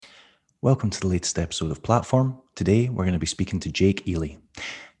Welcome to the latest episode of Platform. Today we're going to be speaking to Jake Ely.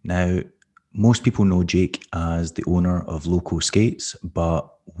 Now, most people know Jake as the owner of Loco Skates, but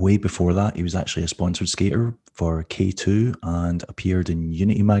way before that, he was actually a sponsored skater for K2 and appeared in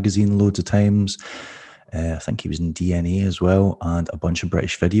Unity magazine loads of times. I think he was in DNA as well, and a bunch of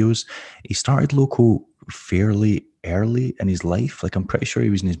British videos. He started Loco fairly early in his life. Like, I'm pretty sure he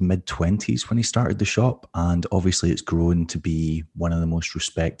was in his mid-20s when he started the shop, and obviously it's grown to be one of the most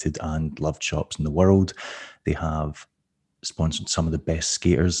respected and loved shops in the world. They have sponsored some of the best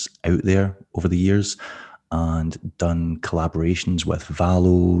skaters out there over the years and done collaborations with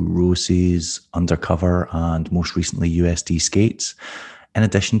Valo, Roses, Undercover, and most recently USD Skates. In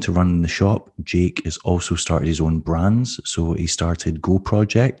addition to running the shop, Jake has also started his own brands. So he started Go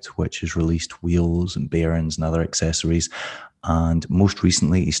Project, which has released wheels and bearings and other accessories. And most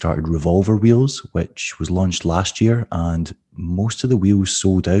recently, he started Revolver Wheels, which was launched last year. And most of the wheels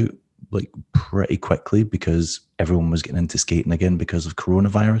sold out like pretty quickly because everyone was getting into skating again because of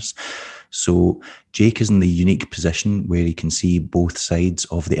coronavirus. So Jake is in the unique position where he can see both sides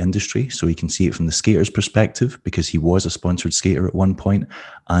of the industry. So he can see it from the skater's perspective because he was a sponsored skater at one point,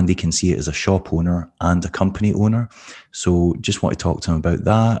 and he can see it as a shop owner and a company owner. So just want to talk to him about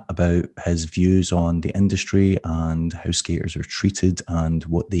that, about his views on the industry and how skaters are treated and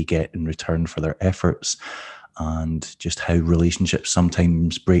what they get in return for their efforts, and just how relationships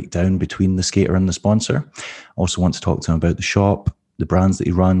sometimes break down between the skater and the sponsor. Also want to talk to him about the shop, the brands that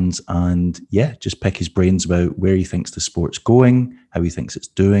he runs, and just pick his brains about where he thinks the sport's going, how he thinks it's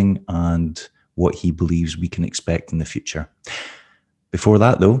doing, and what he believes we can expect in the future. Before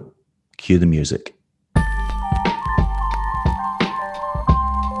that though, cue the music.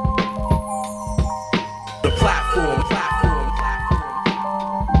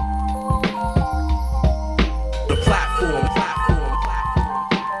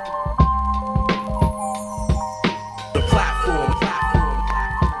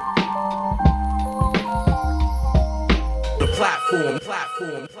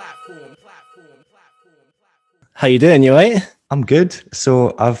 How you doing? You right? I'm good.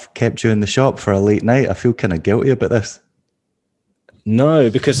 So I've kept you in the shop for a late night. I feel kind of guilty about this.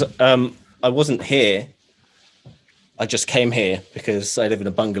 No, because I wasn't here. I just came here because I live in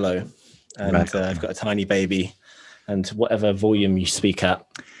a bungalow and Right. I've got a tiny baby, and whatever volume you speak at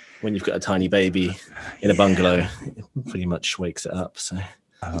when you've got a tiny baby in a bungalow, it pretty much wakes it up. So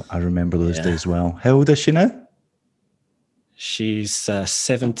I remember those days well. How old is she now? She's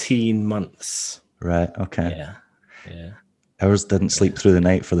 17 months. Right. Okay. Yeah. Ours didn't sleep through the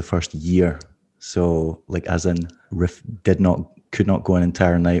night for the first year. So, like, as in, could not go an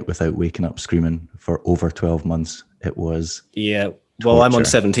entire night without waking up screaming for over 12 months. It was Well, torture. I'm on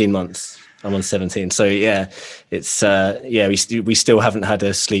 17 months. I'm on 17. So it's we still haven't had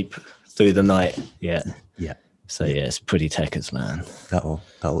a sleep through the night yet. Yeah. So it's pretty techers, man.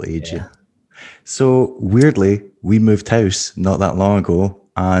 That'll age you. So weirdly, we moved house not that long ago,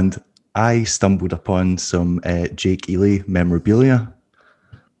 and I stumbled upon some Jake Ely memorabilia.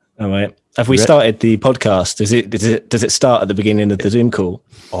 All right. Have we started the podcast? Does it start at the beginning of the Zoom call?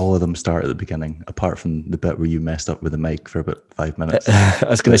 All of them start at the beginning, apart from the bit where you messed up with the mic for about 5 minutes. I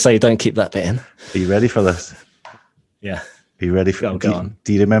was going to say, don't keep that bit in. Are you ready for this? Yeah. Are you ready for go on.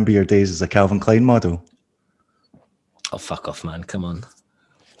 Do you remember your days as a Calvin Klein model? Oh, fuck off, man. Come on.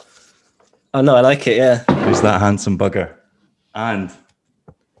 Oh, no, I like it, yeah. Who's that handsome bugger? And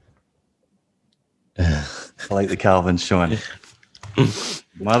I like the Calvin showing.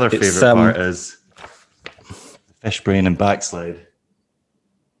 My other favourite part is fish brain and backslide.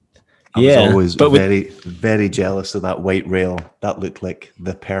 I was always very, very jealous of that white rail. That looked like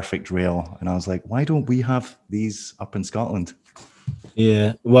the perfect rail. And I was like, why don't we have these up in Scotland?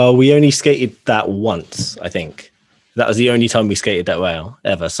 Yeah. Well, we only skated that once, I think. That was the only time we skated that rail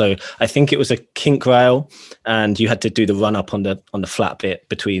ever. So I think it was a kink rail, and you had to do the run up on the flat bit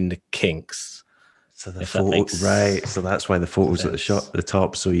between the kinks. So the photo, right? So that's why the photos at the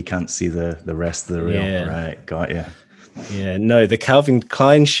top, so you can't see the rest of the rail. Yeah. Right, got you. Yeah, no, the Calvin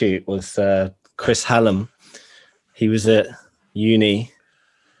Klein shoot was Chris Hallam. He was at uni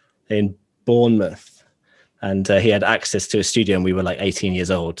in Bournemouth, and he had access to a studio, and we were like 18 years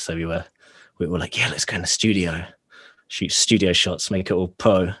old, so we were like, yeah, let's go in the studio, shoot studio shots, make it all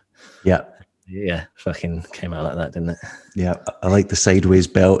pro. Yeah, fucking came out like that, didn't it? Yeah, I like the sideways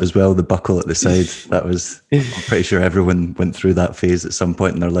belt as well, the buckle at the side. That was, I'm pretty sure everyone went through that phase at some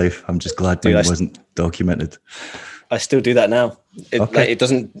point in their life. I'm just glad mine wasn't documented. I still do that now. It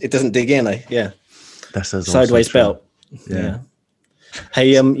doesn't dig in. This is sideways belt. Yeah.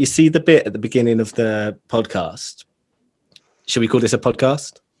 Hey, you see the bit at the beginning of the podcast? Should we call this a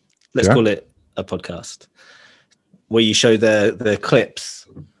podcast? Let's Sure. call it a podcast, where you show the clips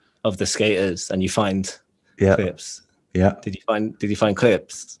of the skaters and you find Yeah. clips. Yeah. Did you find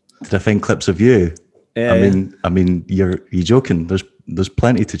clips? Did I find clips of you? Yeah. I mean, you're joking. There's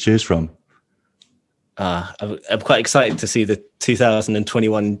plenty to choose from. I'm quite excited to see the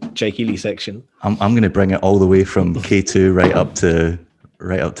 2021 Jake Ely section. I'm going to bring it all the way from K2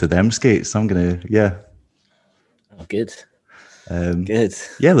 right up to them skates. I'm going to, yeah. Oh, good. Good.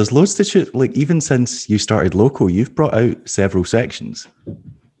 Yeah, there's loads to choose. Like, even since you started Loco, you've brought out several sections.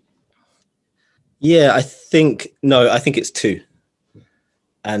 Yeah, I think it's 2.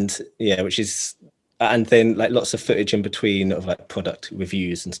 And yeah, and then like lots of footage in between of like product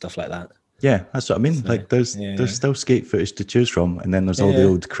reviews and stuff like that. Yeah, that's what I mean. So, like, there's still skate footage to choose from, and then there's all the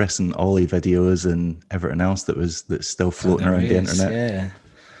old Chris and Ollie videos and everything else that's still floating around the internet.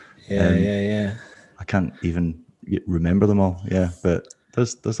 Yeah. I can't even remember them all. Yeah, but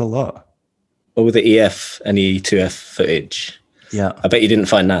there's a lot. All the EF and E2F footage. Yeah, I bet you didn't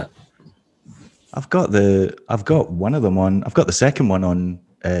find that. I've got one of them on. I've got the second one on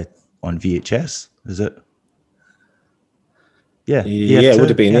VHS. Is it? Yeah, it would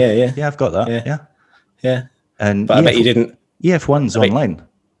have been. Yeah, I've got that. Yeah. And but I bet you didn't. EF1's online.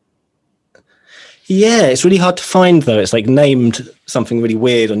 Yeah, it's really hard to find though. It's like named something really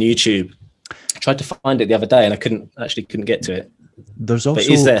weird on YouTube. I tried to find it the other day and I couldn't get to it. There's also, but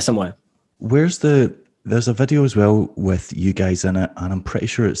it is there somewhere. There's a video as well with you guys in it, and I'm pretty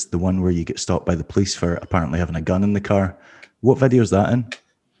sure it's the one where you get stopped by the police for apparently having a gun in the car. What video is that in?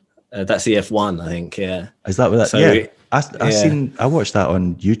 That's EF1, I think. Yeah. Is that what that? So, yeah. I watched that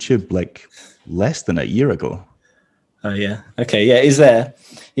on YouTube like less than a year ago. Oh yeah. Okay. Yeah. Is there?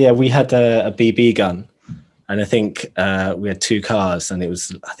 Yeah. We had a BB gun, and I think we had 2 cars, and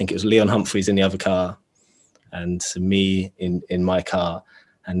I think it was Leon Humphreys in the other car, and me in my car,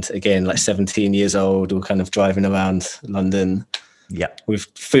 and again like 17 years old, all kind of driving around London. Yeah.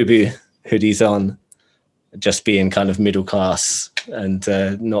 With FUBU hoodies on, just being kind of middle class and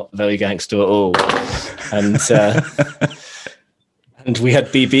not very gangster at all, and. And we had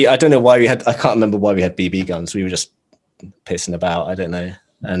BB. I don't know why I can't remember why we had BB guns. We were just pissing about. I don't know.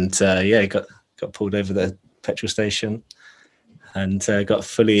 And got pulled over the petrol station and got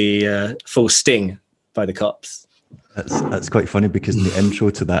full sting by the cops. That's quite funny because in the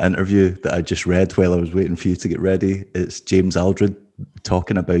intro to that interview that I just read while I was waiting for you to get ready, it's James Aldred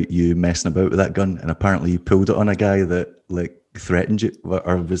talking about you messing about with that gun, and apparently you pulled it on a guy that like threatened you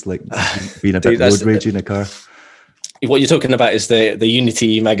or was like being a bit road rage in a car. What you're talking about is the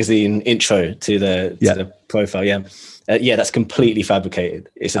Unity magazine intro to the profile. Yeah. That's completely fabricated.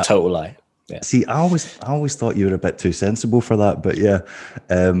 It's a total lie. Yeah. See, I always thought you were a bit too sensible for that, but yeah.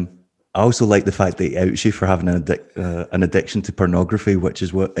 I also like the fact that he outs you for having an addiction to pornography, which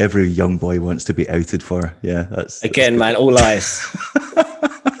is what every young boy wants to be outed for. Yeah, that's man, all lies.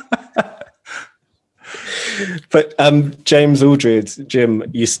 But James Aldred, Jim,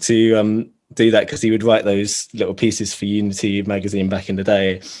 used to do that because he would write those little pieces for Unity magazine back in the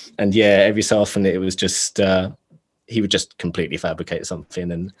day, and every so often it was just he would just completely fabricate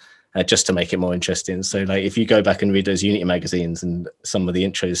something and just to make it more interesting. So like if you go back and read those Unity magazines and some of the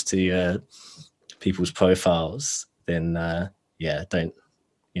intros to people's profiles, then don't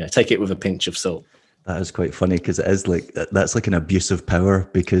take it with a pinch of salt. That is quite funny because it is like that's like an abuse of power,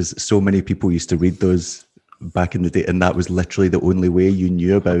 because so many people used to read those back in the day, and that was literally the only way you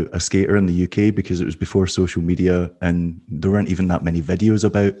knew about a skater in the UK, because it was before social media and there weren't even that many videos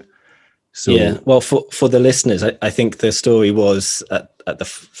about. So yeah, well, for the listeners, I think the story was at the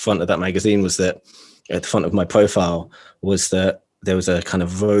front of that magazine was that at the front of my profile was that there was a kind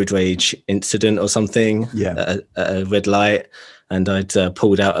of road rage incident or something at a red light, and I'd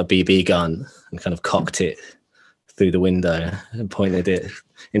pulled out a BB gun and kind of cocked it through the window and pointed it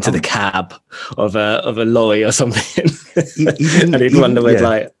into the cab of a lorry or something, and he'd run the red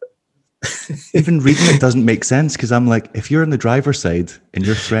light. Even reading it doesn't make sense, because I'm like, if you're on the driver's side and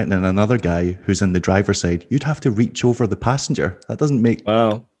you're threatening another guy who's in the driver's side, you'd have to reach over the passenger. That doesn't make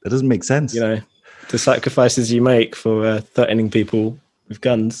sense. The sacrifices you make for threatening people with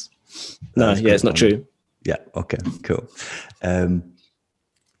guns. It's not true. Yeah. Okay. Cool.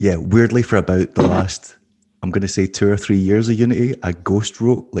 Weirdly, for about the last, I'm going to say 2 or 3 years of Unity, I ghost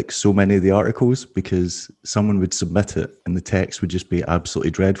wrote like so many of the articles because someone would submit it and the text would just be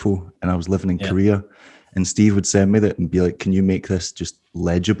absolutely dreadful. And I was living in Korea, and Steve would send me that and be like, can you make this just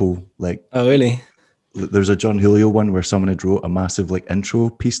legible? Like, oh, really? There's a John Julio one where someone had wrote a massive like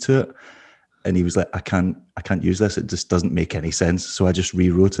intro piece to it, and he was like, I can't use this. It just doesn't make any sense. So I just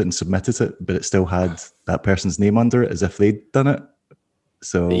rewrote it and submitted it, but it still had that person's name under it as if they'd done it.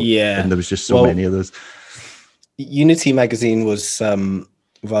 So, Yeah. and there was just so many of those. Unity magazine was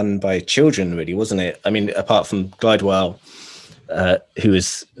run by children, really, wasn't it? I mean, apart from Glidewell, who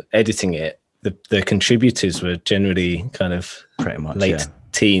was editing it, the contributors were generally kind of pretty much late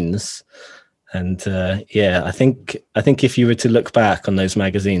teens. And I think if you were to look back on those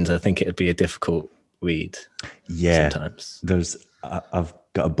magazines, I think it'd be a difficult read. Yeah, sometimes I've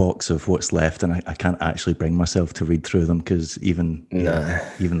got a box of what's left, and I can't actually bring myself to read through them, because even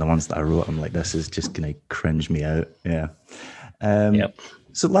the ones that I wrote, I'm like, this is just gonna cringe me out. Yeah.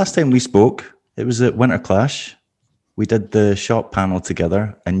 So last time we spoke, it was at Winter Clash. We did the shop panel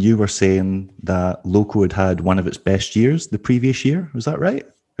together, and you were saying that Loco had one of its best years the previous year. Was that right?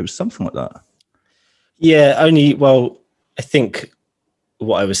 It was something like that. Yeah, I think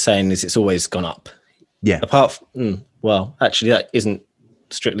what I was saying is it's always gone up. Yeah. Actually, that isn't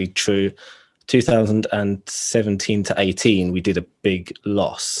strictly true. 2017 to 18, we did a big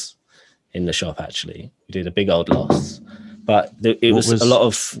loss in the shop, actually. We did a big old loss. But it was a lot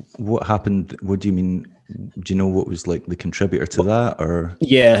of... What happened? What do you mean? Do you know what was like the contributor to that? Or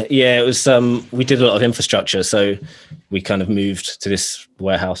Yeah, it was... we did a lot of infrastructure. So we kind of moved to this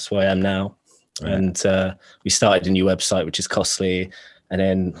warehouse where I am now. Right. And we started a new website, which is costly. And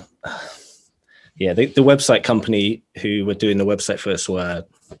then... the website company who were doing the website for us were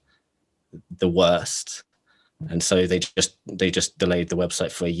the worst, and so they just delayed the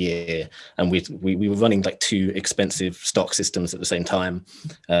website for a year. And we were running like 2 expensive stock systems at the same time,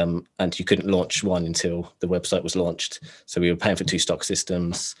 and you couldn't launch one until the website was launched. So we were paying for 2 stock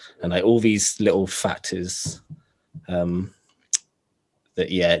systems, and like all these little factors, it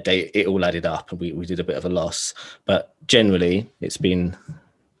all added up, and we did a bit of a loss. But generally, it's been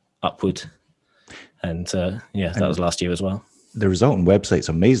upward. And that was last year as well. The resulting website's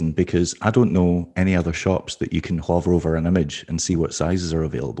amazing, because I don't know any other shops that you can hover over an image and see what sizes are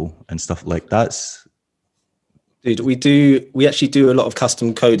available and stuff like that. Dude, we actually do a lot of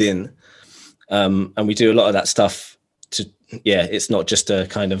custom coding, and we do a lot of that stuff it's not just we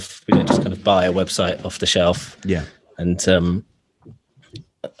don't just kind of buy a website off the shelf. Yeah. And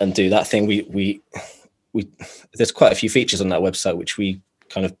do that thing. We there's quite a few features on that website which we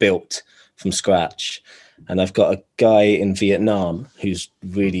kind of built from scratch, and I've got a guy in Vietnam who's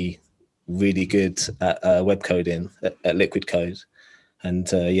really, really good at web coding at Liquid Code, and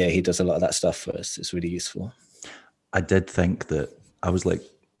he does a lot of that stuff for us. It's really useful. I did think that I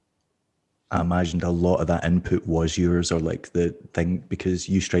imagined a lot of that input was yours, or like the thing, because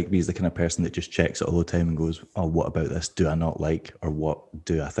you strike me as the kind of person that just checks it all the time and goes, oh, what about this do I not like, or what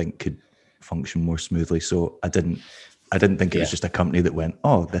do I think could function more smoothly? So I didn't think it was just a company that went,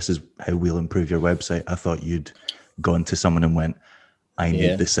 oh, this is how we'll improve your website. I thought you'd gone to someone and went, I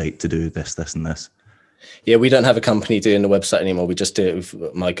need the site to do this, this, and this. Yeah, we don't have a company doing the website anymore. We just do it with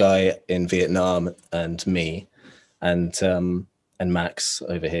my guy in Vietnam and me, and Max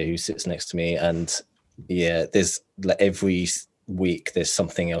over here who sits next to me. And there's like every week there's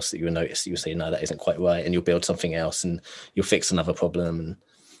something else that you'll notice. You'll say, no, that isn't quite right, and you'll build something else, and you'll fix another problem. And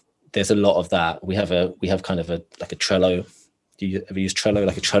there's a lot of that. We have kind of a Trello. Do you ever use Trello?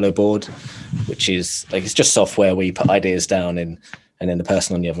 Like a Trello board, which is like, it's just software where you put ideas down and then the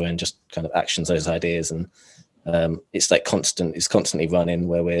person on the other end just kind of actions those ideas. And it's like it's constantly running,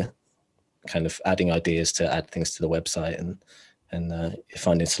 where we're kind of adding ideas to add things to the website and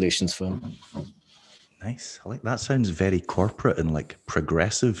finding solutions for them. Nice. I like that. Sounds very corporate and like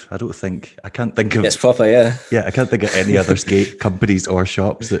progressive. I can't think of... It's proper, yeah. Yeah, I can't think of any other skate companies or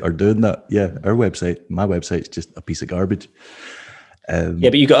shops that are doing that. Yeah, my website's just a piece of garbage.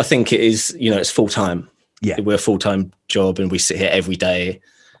 But you got to think it is, it's full time. Yeah, we're a full time job, and we sit here every day,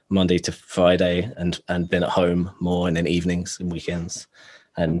 Monday to Friday, and then at home more, and then evenings and weekends,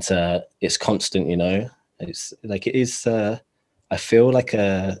 and it's constant. It's like it is. I still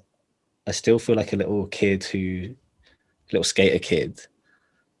feel like a little skater kid,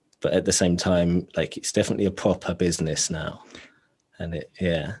 but at the same time, like it's definitely a proper business now. And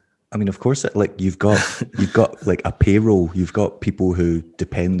I mean, of course, like you've got like a payroll, you've got people who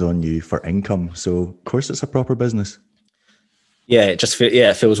depend on you for income. So of course it's a proper business. Yeah,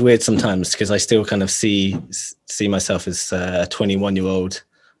 it feels weird sometimes, because I still kind of see myself as a 21-year-old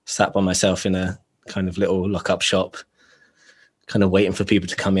sat by myself in a kind of little lock-up shop, kind of waiting for people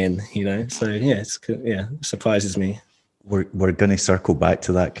to come in, So it surprises me. We're going to circle back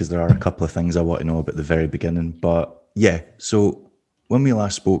to that, because there are a couple of things I want to know about the very beginning. But yeah, so when we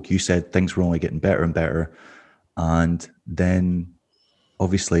last spoke, you said things were only getting better and better, and then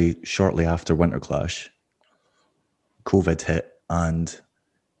obviously shortly after Winter Clash, COVID hit, and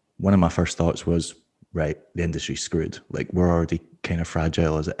one of my first thoughts was, right, the industry's screwed. Like, we're already kind of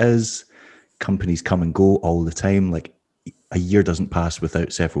fragile as it is. Companies come and go all the time. Like, a year doesn't pass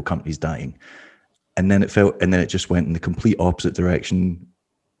without several companies dying. And then it just went in the complete opposite direction.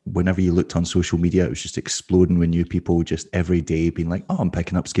 Whenever you looked on social media, it was just exploding with new people just every day being like, oh, I'm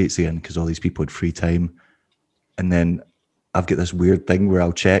picking up skates again, because all these people had free time. And then I've got this weird thing where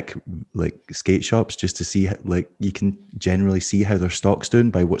I'll check like skate shops just to see, like, you can generally see how their stock's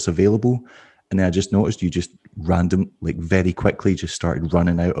doing by what's available. And then I just noticed you just like very quickly just started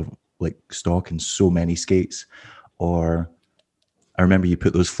running out of like stock in so many skates. Or I remember you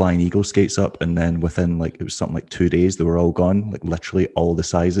put those Flying Eagle skates up, and then within like, it was something like 2 days, they were all gone, like literally all the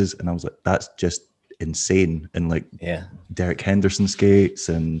sizes. And I was like, that's just insane. And like, Yeah. Derek Henderson skates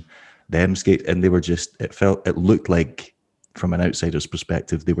and them skates, and they were just, it looked like, from an outsider's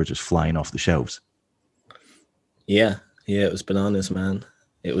perspective, they were just flying off the shelves. Yeah, it was bananas, man.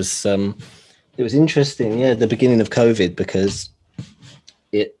 It was interesting, yeah, the beginning of COVID, because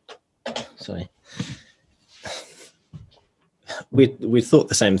we thought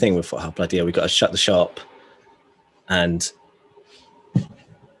the same thing. We thought, oh, bloody hell, we got to shut the shop. And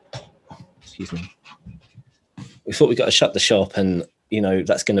excuse me. We thought we got to shut the shop, and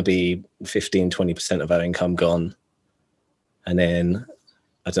that's going to be 15-20% of our income gone. And then,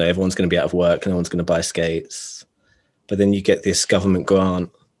 I don't know, everyone's going to be out of work, no one's going to buy skates. But then you get this government grant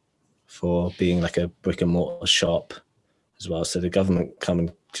for being like a brick and mortar shop as well. So the government come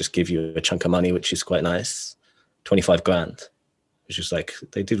and just give you a chunk of money, which is quite nice, 25 grand, which is like,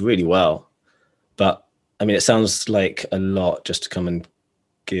 they did really well. But I mean, it sounds like a lot just to come and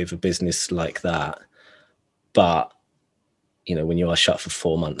give a business like that. But when you are shut for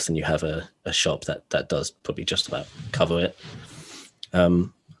 4 months and you have a shop that does probably just about cover it.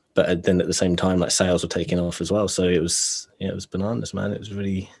 But then at the same time, like, sales were taking off as well. So it was bananas, man. It was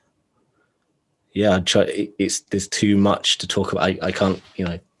really, there's too much to talk about. I can't,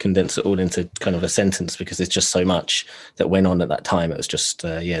 condense it all into kind of a sentence, because there's just so much that went on at that time. It was just,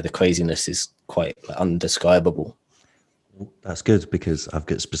 the craziness is quite undescribable. That's good, because I've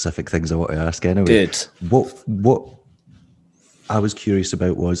got specific things I want to ask anyway. Good. What I was curious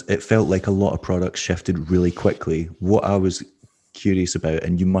about was, it felt like a lot of products shifted really quickly. What I was curious about,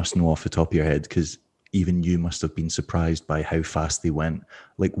 and you must know off the top of your head, because even you must have been surprised by how fast they went,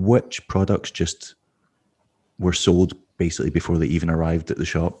 like, which products just were sold basically before they even arrived at the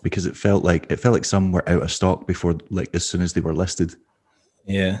shop? Because it felt like some were out of stock before, like, as soon as they were listed.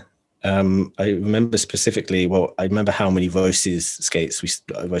 Yeah. I remember specifically, I remember how many Roses skates,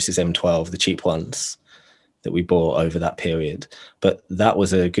 Roses M12, the cheap ones, that we bought over that period. But that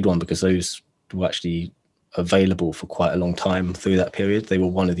was a good one, because those were actually available for quite a long time through that period. They were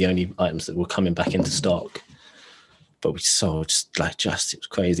one of the only items that were coming back into stock. But we sold it was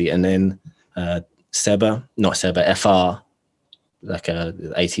crazy. And then FR, like a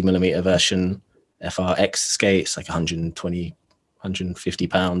 80mm version, FRX skates, like 120, 150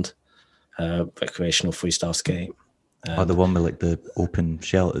 pound recreational freestyle skate. The one with like the open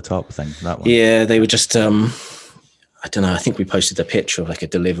shell at the top thing, that one? Yeah, they were just, I don't know, I think we posted a picture of like a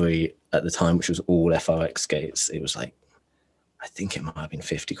delivery at the time, which was all FRX skates. It was like, I think it might have been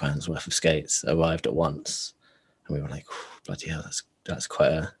 50 grand's worth of skates arrived at once. And we were like, bloody hell, that's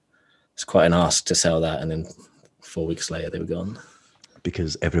quite an ask to sell that. And then 4 weeks later, they were gone.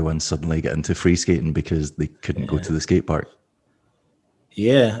 Because everyone suddenly got into free skating because they couldn't go to the skate park.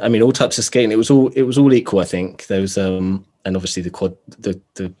 Yeah, I mean, all types of skating. It was all equal, I think. There was, and obviously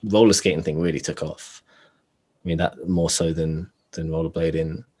the roller skating thing really took off. I mean, that more so than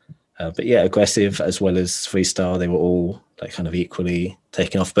rollerblading. But yeah, aggressive as well as freestyle, they were all like kind of equally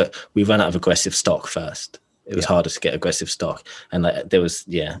taking off. But we ran out of aggressive stock first. It was harder to get aggressive stock, and like there was,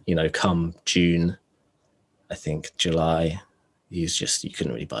 come June, I think July, you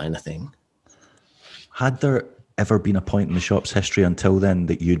couldn't really buy anything. Had there ever been a point in the shop's history until then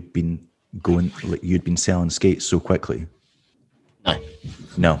that you'd been selling skates so quickly?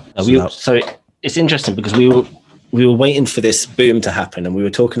 No. So it's interesting, because we were waiting for this boom to happen, and we were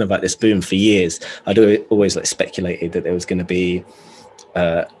talking about this boom for years. I'd always like speculated that there was going to be.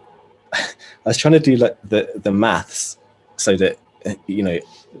 I was trying to do like the maths so that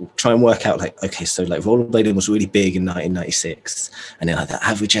try and work out like, okay, so like rollerblading was really big in 1996, and then like the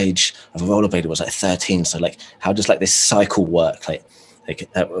average age of a rollerblader was like 13. So like, how does like this cycle work? Like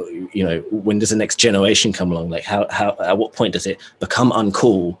when does the next generation come along? Like how at what point does it become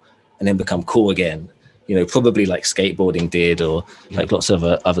uncool and then become cool again? probably like skateboarding did, or like lots of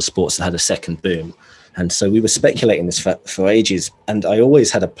other sports that had a second boom. And so we were speculating this for ages. And I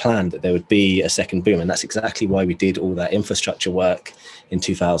always had a plan that there would be a second boom. And that's exactly why we did all that infrastructure work in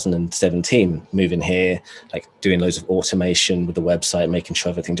 2017, moving here, like doing loads of automation with the website, making sure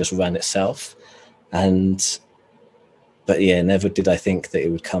everything just ran itself. But yeah, never did I think that it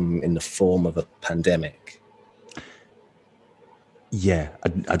would come in the form of a pandemic. Yeah,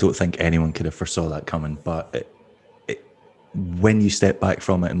 I don't think anyone could have foresaw that coming, but when you step back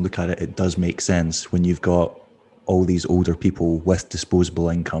from it and look at it, it does make sense when you've got all these older people with disposable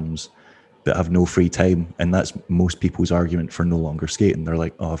incomes but have no free time. And that's most people's argument for no longer skating. They're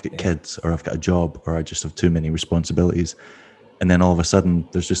like, oh, I've got kids, or I've got a job, or I just have too many responsibilities. And then all of a sudden,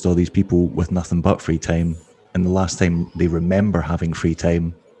 there's just all these people with nothing but free time. And the last time they remember having free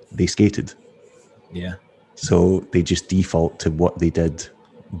time, they skated. Yeah. So they just default to what they did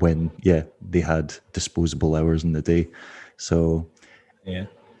when, they had disposable hours in the day. So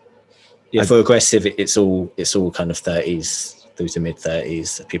for aggressive, it's all kind of 30s through to mid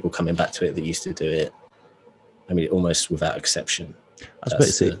 30s, people coming back to it that used to do it. I mean, almost without exception. I was about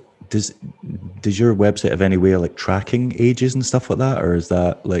to say, does your website have any way of like tracking ages and stuff like that, or is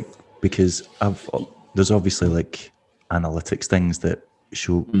that like, because there's obviously like analytics things that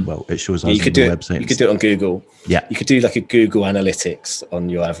show it shows us on the website. You could do it on Google. Yeah, you could do like a Google Analytics on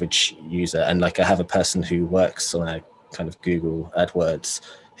your average user, and like I have a person who works on a kind of Google AdWords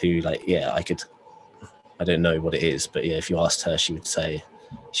who I don't know what it is, but if you asked her, she would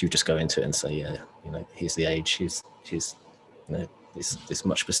just go into it and say, here's the age, here's this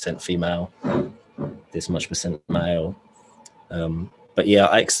much percent female, this much percent male. But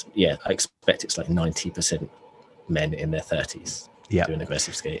I expect it's like 90% men in their 30s doing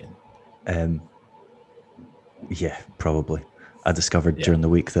aggressive skating. Probably. I discovered during the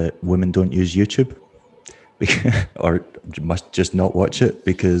week that women don't use YouTube or must just not watch it,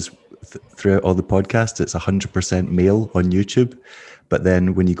 because throughout all the podcasts it's 100% male on YouTube, but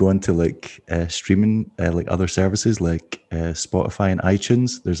then when you go into like streaming like other services like Spotify and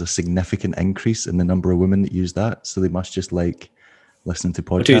iTunes, there's a significant increase in the number of women that use that, so they must just like listen to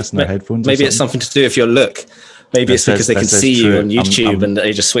podcasts in their headphones. Maybe it's something to do with your look. Maybe it's because they can see you on YouTube and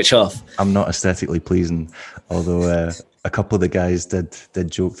they just switch off. I'm not aesthetically pleasing, although a couple of the guys did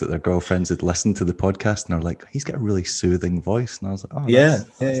joke that their girlfriends had listened to the podcast and are like, he's got a really soothing voice. And I was like, oh,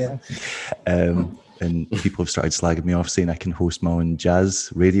 yeah. And people have started slagging me off, saying I can host my own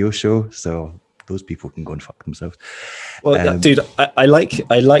jazz radio show. So those people can go and fuck themselves. Well, dude, I like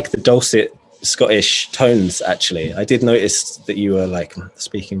the dulcet Scottish tones. Actually, I did notice that you were like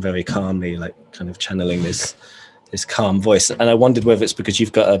speaking very calmly, like kind of channeling this calm voice. And I wondered whether it's because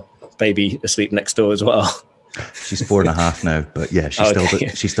you've got a baby asleep next door as well. She's 4.5 now, but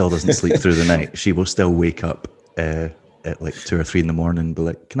she still doesn't sleep through the night. She will still wake up at like 2 or 3 in the morning and be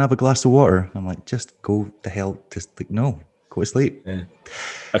like, "Can I have a glass of water?" I'm like, "Just go the hell, just like no, go to sleep." Yeah.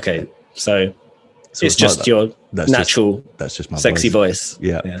 Okay, so it's just your natural, that's just my sexy voice.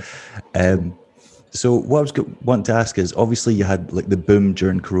 Yeah. So what I was wanting to ask is, obviously you had like the boom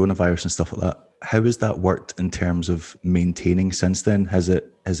during coronavirus and stuff like that. How has that worked in terms of maintaining since then? Has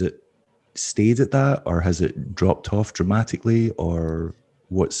it stayed at that, or has it dropped off dramatically, or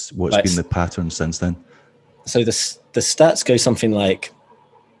what's been the pattern since then? So the stats go something like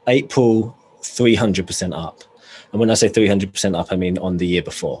April 300% up, and when I say 300% up, I mean on the year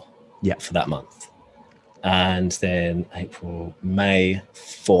before. For that month. And then April, May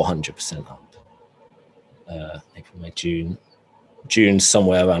 400% up. April, May, June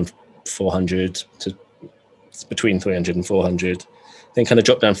somewhere around 400 to between 300 and 400. Then kind of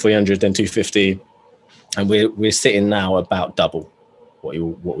dropped down 300, then 250, and we're sitting now about double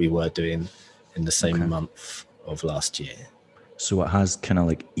what we were doing in the same month of last year. So it has kind of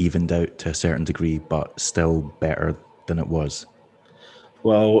like evened out to a certain degree, but still better than it was.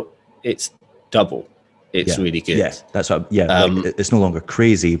 Well, it's double. It's really good. Yeah, that's what. Like, it's no longer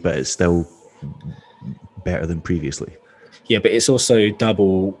crazy, but it's still better than previously. Yeah, but it's also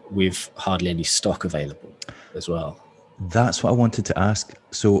double with hardly any stock available as well. That's what I wanted to ask.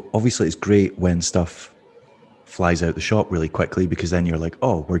 So obviously it's great when stuff flies out the shop really quickly, because then you're like,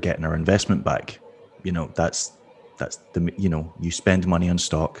 oh, we're getting our investment back. That's the, you spend money on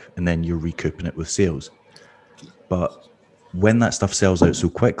stock and then you're recouping it with sales. But when that stuff sells out so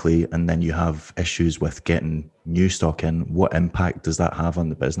quickly and then you have issues with getting new stock in, what impact does that have on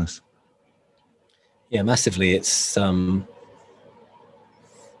the business? Yeah, massively. It's, I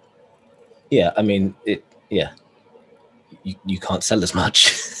mean, you can't sell as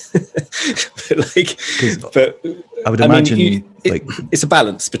much. but I would imagine it's a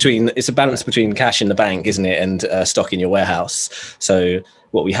balance between cash in the bank, isn't it, and stock in your warehouse. So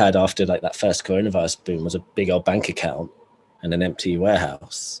what we had after like that first coronavirus boom was a big old bank account and an empty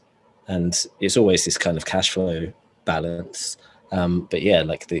warehouse, and it's always this kind of cash flow balance. But yeah,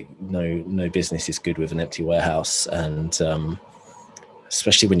 like no business is good with an empty warehouse, and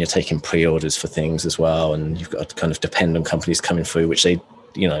especially when you're taking pre-orders for things as well, and you've got to kind of depend on companies coming through, which they,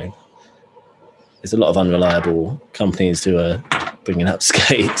 there's a lot of unreliable companies who are bringing up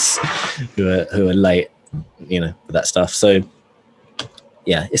skates who are late, for that stuff. So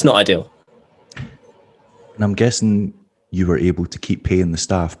yeah, it's not ideal. And I'm guessing you were able to keep paying the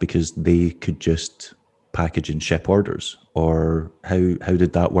staff because they could just package and ship orders, or how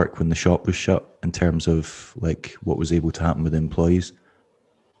did that work when the shop was shut in terms of like what was able to happen with employees?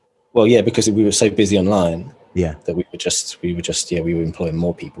 Well, yeah, because we were so busy online, that we were employing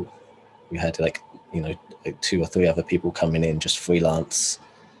more people. We had like 2 or 3 other people coming in, just freelance,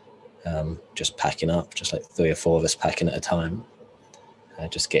 just packing up, just like 3 or 4 of us packing at a time,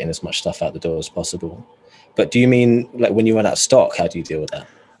 just getting as much stuff out the door as possible. But do you mean like when you run out of stock, how do you deal with that?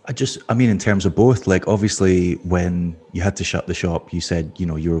 I mean, in terms of both, like obviously when you had to shut the shop, you said,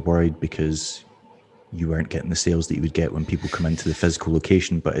 you were worried because you weren't getting the sales that you would get when people come into the physical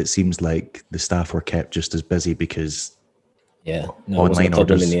location, but it seems like the staff were kept just as busy because online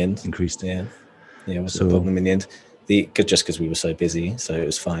orders in the end increased. Yeah, it wasn't a problem in the end. Just because we were so busy, so it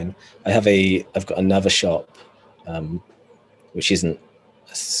was fine. I've got another shop, which isn't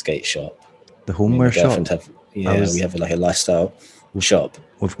a skate shop. The homeware shop. We have like a lifestyle shop.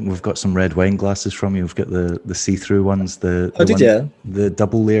 We've got some red wine glasses from you. We've got the see-through ones. The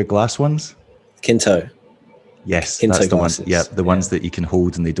double layer glass ones. Kinto. Yes, Kinto that's the glasses. one. Yeah, the ones that you can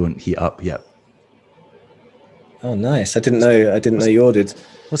hold and they don't heat up. Yeah. Oh, nice! I didn't know you ordered.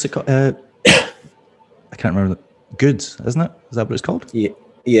 What's it called? I can't remember. Goods, isn't it? Is that what it's called?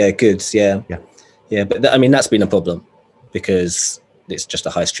 Yeah, Goods. Yeah. But that's been a problem because it's just a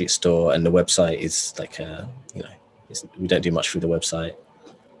high street store, and the website is like we don't do much through the website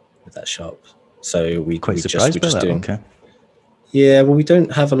with that shop. So we're just doing. Okay. Yeah, well, we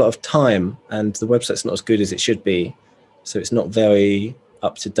don't have a lot of time, and the website's not as good as it should be, so it's not very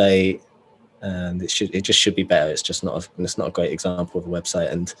up to date, and it just should be better. It's just not a great example of a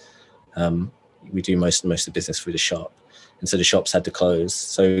website, and we do most of the business through the shop, and so the shops had to close.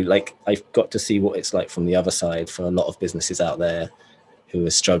 So like I've got to see what it's like from the other side for a lot of businesses out there who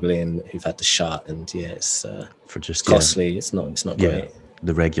are struggling, who've had to shut, and it's for just costly. It's not great.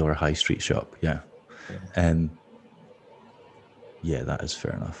 The regular high street shop, yeah, that is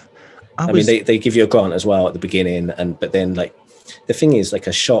fair enough. I mean, they give you a grant as well at the beginning, but then like the thing is, like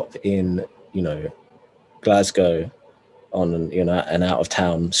a shop in Glasgow on an out of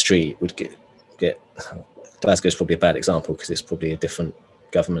town street would get Glasgow is probably a bad example because it's probably a different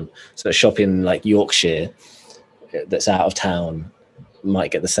government. So a shop in like Yorkshire that's out of town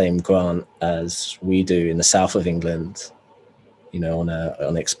might get the same grant as we do in the south of England, on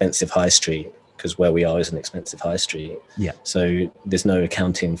an expensive high street, because where we are is an expensive high street. Yeah. So there's no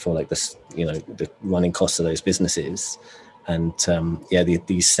accounting for like this, the running costs of those businesses. And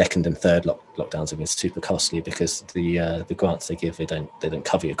these second and third lockdowns have been super costly because the grants they give, they don't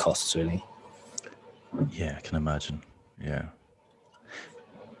cover your costs really. Yeah, I can imagine. Yeah.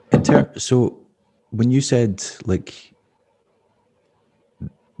 So when you said like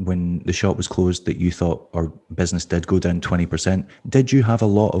when the shop was closed that you thought our business did go down 20%, did you have a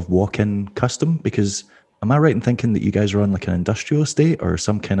lot of walk-in custom? Because am I right in thinking that you guys are on like an industrial estate or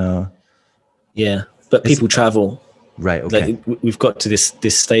some kind of... Yeah, but people travel. Right, okay. Like we've got to this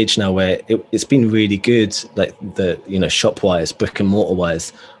stage now where it's been really good, like shop-wise, brick and mortar-wise,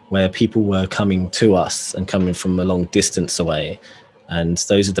 where people were coming to us and coming from a long distance away. And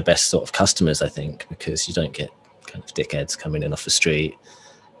those are the best sort of customers, I think, because you don't get kind of dickheads coming in off the street.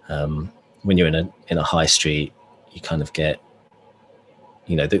 When you're in a high street, you kind of get,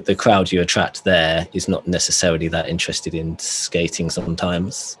 the crowd you attract there is not necessarily that interested in skating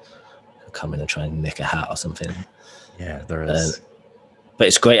sometimes. They'll come in and try and nick a hat or something. Yeah, there is. But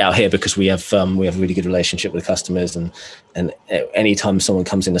it's great out here because we have a really good relationship with the customers, and anytime someone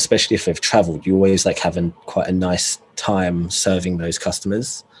comes in, especially if they've traveled, you always like having quite a nice time serving those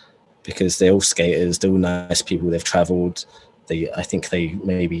customers because they're all skaters, they're all nice people, they've traveled. I think they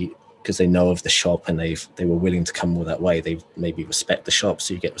maybe because they know of the shop and they were willing to come all that way, they maybe respect the shop,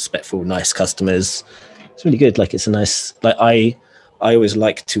 so you get respectful, nice customers. It's really good. Like it's a nice, like I always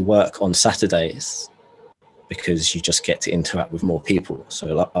like to work on Saturdays because you just get to interact with more people.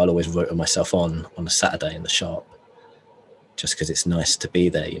 So I'll always rotor myself on a Saturday in the shop. just because it's nice to be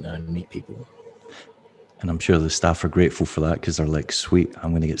there, and meet people. And I'm sure the staff are grateful for that, because they're like, sweet,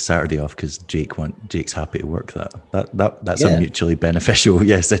 I'm going to get Saturday off because Jake's happy to work that's a mutually beneficial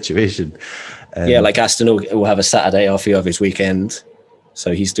situation. Like Aston will have a Saturday off, he'll have his weekend.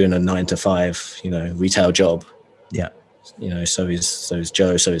 So he's doing a 9 to 5, retail job. Yeah. So is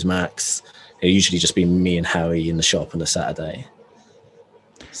Joe, so is Max. It'll usually just be me and Howie in the shop on a Saturday.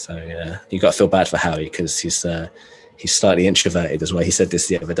 So you got to feel bad for Howie, because he's slightly introverted as well. He said this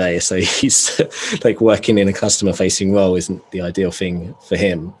the other day. So he's like, working in a customer facing role isn't the ideal thing for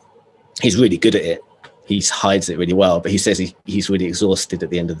him. He's really good at it. He hides it really well, but he says he's really exhausted at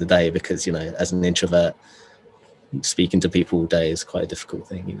the end of the day, because, as an introvert, speaking to people all day is quite a difficult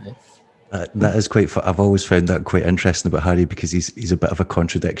thing, That is quite fun. I've always found that quite interesting about Harry, because he's a bit of a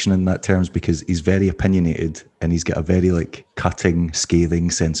contradiction in that terms, because he's very opinionated and he's got a very like cutting,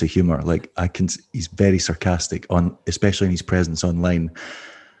 scathing sense of humor. Like he's very sarcastic especially in his presence online.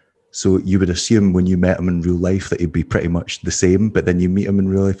 So you would assume when you met him in real life that he'd be pretty much the same, but then you meet him in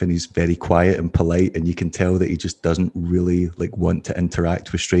real life and he's very quiet and polite, and you can tell that he just doesn't really like want to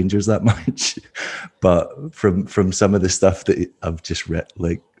interact with strangers that much. But from some of the stuff that I've just read,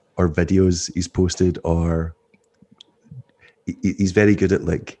 like, or videos he's posted, or he's very good at,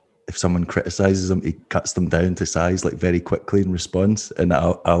 like, if someone criticizes him, he cuts them down to size like very quickly in response. And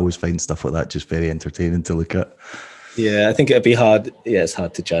I always find stuff like that just very entertaining to look at. Yeah, I think it'd be hard. Yeah, it's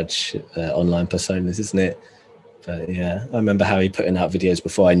hard to judge online personas, isn't it? But yeah, I remember Howie putting out videos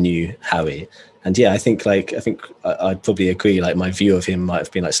before I knew Howie, and yeah, I think I'd probably agree. Like, my view of him might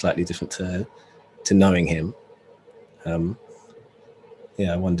have been like slightly different to knowing him.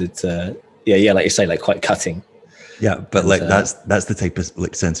 I wondered. Like you say, like quite cutting. Yeah, but like that's the type of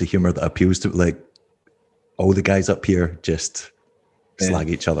like sense of humor that appeals to, like, all the guys up here just slag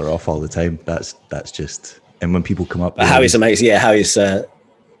each other off all the time. That's just. And when people come up, Howie's amazing. Yeah, Howie's.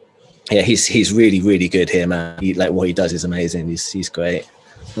 He's really, really good here, man. What he does is amazing. He's great.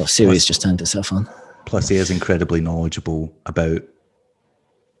 Well, Siri's just turned itself on. Plus, he is incredibly knowledgeable about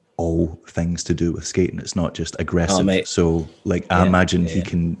all things to do with skating. It's not just aggressive. So, like, I imagine he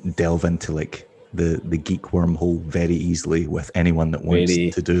can delve into like the geek wormhole very easily with anyone that wants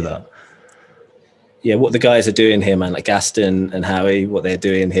to do that. Yeah, what the guys are doing here, man, like Gaston and Howie, what they're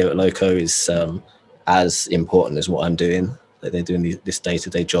doing here at Loco is as important as what I'm doing. Like, they're doing this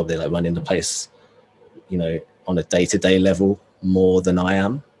day-to-day job. They're like running the place, on a day-to-day level more than I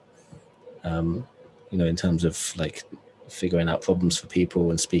am. In terms of like figuring out problems for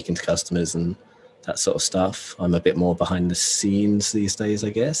people and speaking to customers and that sort of stuff. I'm a bit more behind the scenes these days, I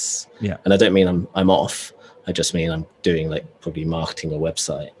guess. Yeah. And I don't mean I'm off. I just mean I'm doing like probably marketing or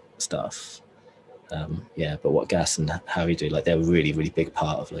website stuff. But what Gas and Harry do, like, they're a really, really big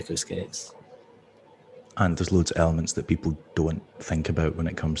part of Loco Skates. And there's loads of elements that people don't think about when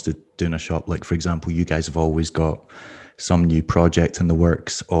it comes to doing a shop. Like, for example, you guys have always got some new project in the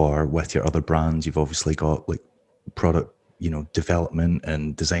works, or with your other brands, you've obviously got like product, development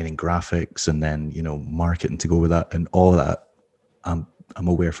and designing graphics, and then, marketing to go with that, and all that. I'm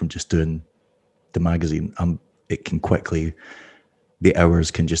aware from just doing the magazine. It can quickly, the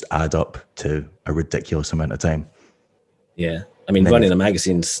hours can just add up to a ridiculous amount of time. Yeah. I mean, running a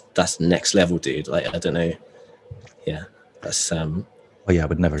magazine's, that's next level, dude. Like, I don't know. Yeah. That's oh yeah, I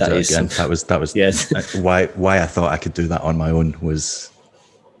would never do it again. That was yes. why I thought I could do that on my own was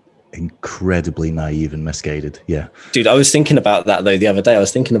incredibly naive and misguided. Yeah. Dude, I was thinking about that though the other day. I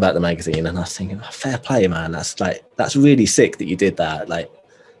was thinking about the magazine and I was thinking, fair play, man. That's really sick that you did that. Like,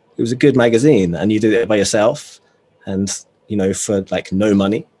 it was a good magazine and you did it by yourself and, for like no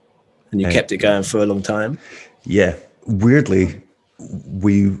money, and you kept it going for a long time. Yeah. Weirdly,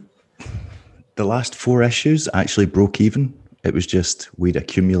 the last 4 issues actually broke even. It was just I'd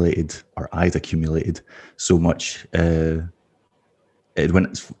accumulated so much. It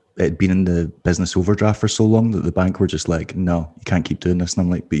had been in the business overdraft for so long that the bank were just like, no, you can't keep doing this. And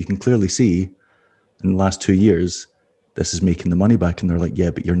I'm like, but you can clearly see in the last 2 years, this is making the money back. And they're like,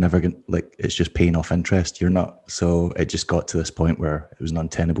 yeah, but you're never going to, like, it's just paying off interest. You're not. So it just got to this point where it was an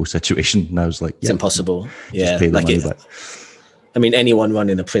untenable situation. And I was like, it's impossible. Yeah. Pay the money back. I mean, anyone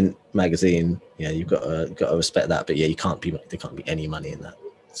running a print magazine, you've got to respect that. But yeah, there can't be any money in that.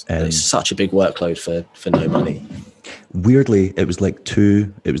 It's such a big workload for no money. Weirdly, it was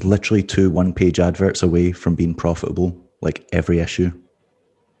literally 2 1-page adverts away from being profitable, like every issue.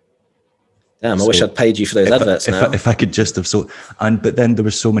 Damn, I wish I'd paid you for those adverts now. If I could just have sold, but then there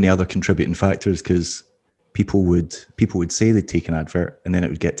was so many other contributing factors, because people would say they'd take an advert and then it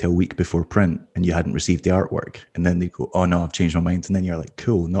would get to a week before print and you hadn't received the artwork, and then they go, oh no, I've changed my mind, and then you're like,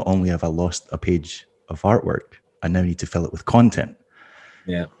 cool, not only have I lost a page of artwork, I now need to fill it with content.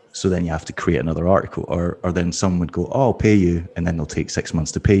 Yeah. So then you have to create another article, or then someone would go, oh, I'll pay you, and then they'll take 6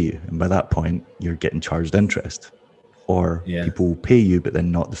 months to pay you. And by that point, you're getting charged interest. Or people will pay you, but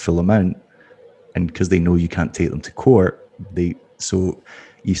then not the full amount. And because they know you can't take them to court, so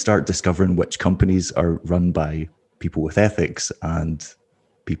you start discovering which companies are run by people with ethics and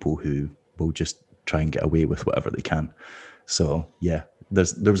people who will just try and get away with whatever they can. So yeah,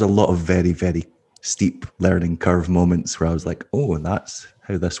 there was a lot of very, very steep learning curve moments where I was like, oh, that's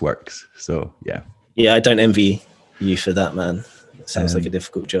how this works. So yeah. Yeah, I don't envy you for that, man. It sounds like a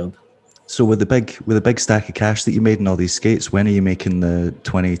difficult job. So with the big stack of cash that you made in all these skates, when are you making the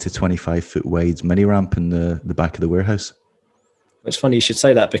 20 to 25 foot wide mini ramp in the back of the warehouse? It's funny you should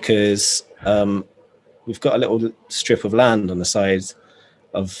say that, because we've got a little strip of land on the side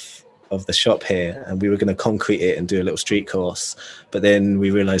of the shop here, and we were going to concrete it and do a little street course, but then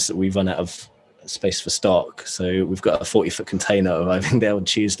we realized that we've run out of space for stock, so we've got a 40-foot container arriving there on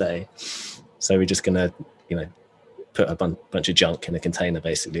Tuesday. So we're just going to, put a bunch of junk in a container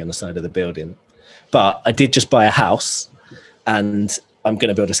basically on the side of the building. But I did just buy a house, and I'm going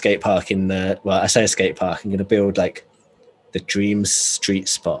to build a skate park I say a skate park, I'm going to build like the dream street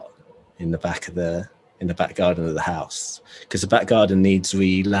spot in the back garden of the house, because the back garden needs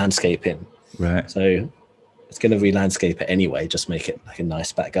re-landscaping. Right. So it's going to re-landscape it anyway, just make it like a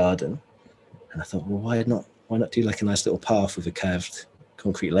nice back garden. And I thought, well, why not do like a nice little path with a curved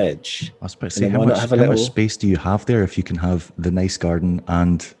concrete ledge? I was about to say, how much space do you have there if you can have the nice garden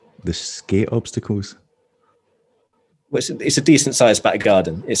and the skate obstacles? Well, it's a decent sized back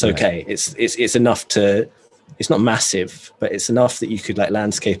garden. It's okay. Right. It's enough to. It's not massive, but it's enough that you could like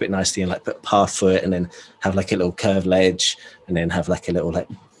landscape it nicely and like put a path for it, and then have like a little curved ledge, and then have like a little like.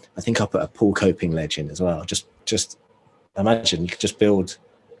 I think I'll put a pool coping ledge in as well. Just imagine you could just build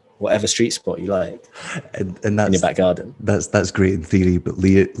whatever street spot you like, and that's in your back garden. That's great in theory, but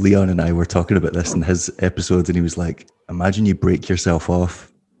Leon and I were talking about this in his episodes, and he was like, imagine you break yourself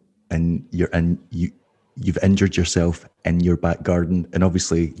off, and you've injured yourself in your back garden, and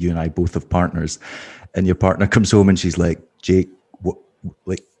obviously you and I both have partners, and your partner comes home and she's like, Jake,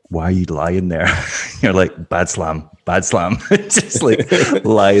 why are you lying there? You're like, bad slam, just like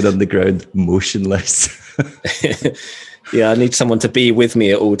lying on the ground, motionless. Yeah, I need someone to be with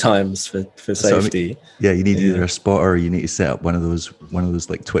me at all times for safety. So, I mean, yeah, you need either a spotter, or you need to set up one of those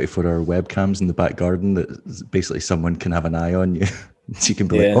like 24-hour webcams in the back garden that basically someone can have an eye on you. So you can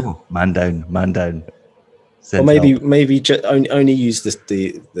be like, oh, man down. Or maybe just only use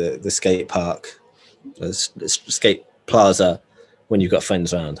the skate park, the skate plaza when you've got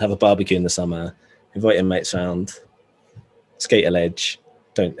friends around. Have a barbecue in the summer, invite your mates around, skate a ledge.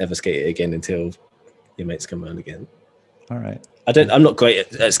 Don't ever skate it again until your mates come around again. All right. I'm not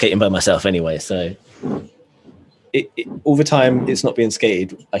great at skating by myself anyway, so all the time it's not being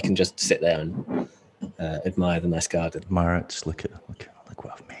skated, I can just sit there and admire the nice garden. Admire it, just look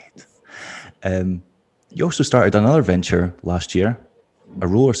what I've made. You also started another venture last year, a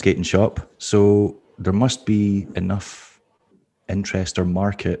roller skating shop. So there must be enough interest or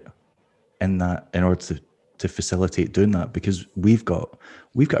market in that in order to facilitate doing that, because we've got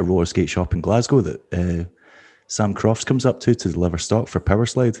a roller skate shop in Glasgow that Sam Crofts comes up to deliver stock for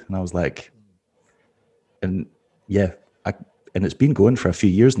Powerslide, and I was like, and yeah, and it's been going for a few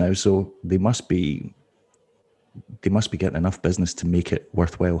years now, so they must be getting enough business to make it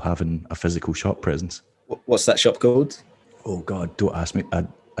worthwhile having a physical shop presence. What's that shop called? Oh God, don't ask me. I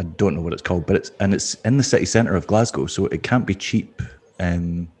don't know what it's called, but it's in the city centre of Glasgow, so it can't be cheap.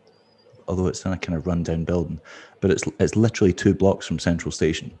 Although it's in a kind of rundown building, but it's literally 2 blocks from Central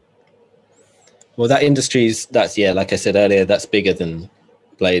Station. Well, that industry's like I said earlier, that's bigger than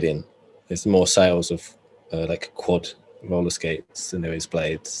blading. There's more sales of like quad roller skates than there is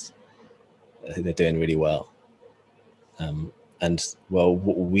blades. I think they're doing really well. And well,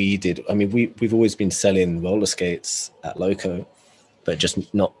 what we did, I mean, we've always been selling roller skates at Loco, but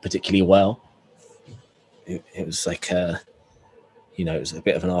just not particularly well. It was like it was a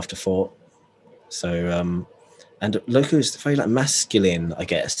bit of an afterthought. So, and Loco is very like masculine, I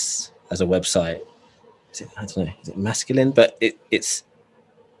guess, as a website. Is it masculine? But it's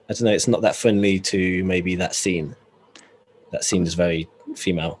I don't know, it's not that friendly to maybe that scene. That scene is very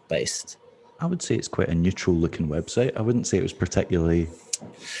female based. I would say it's quite a neutral looking website. I wouldn't say it was particularly.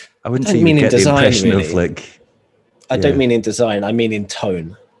 I wouldn't say you mean get in design, the impression really. Of like. I don't mean in design. I mean in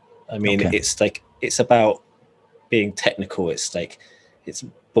tone. I mean okay. It's like it's about being technical. It's like it's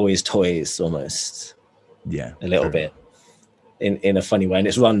boys' toys almost. Yeah, a little bit in a funny way, and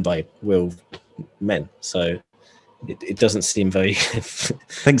it's run by real men, so it doesn't seem very.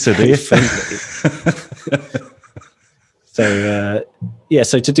 Think so, do you? So yeah,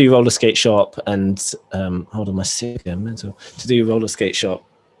 so to do roller skate shop and hold on, my sick mental to do roller skate shop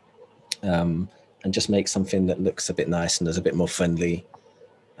and just make something that looks a bit nice and is a bit more friendly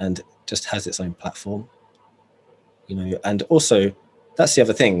and just has its own platform, you know. And also that's the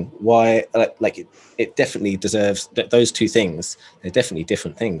other thing why like it definitely deserves those two things. They're definitely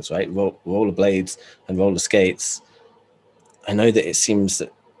different things, right? Roller blades and roller skates. I know that it seems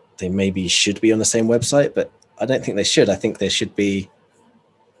that they maybe should be on the same website, but I don't think they should. I think they should, you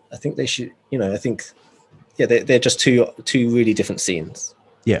know, I think, yeah, they're just two really different scenes.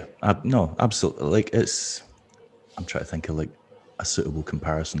 Yeah, no, absolutely. Like I'm trying to think of like a suitable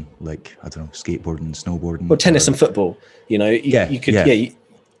comparison. Like, I don't know, skateboarding, snowboarding. Well, tennis and football, you know, you could,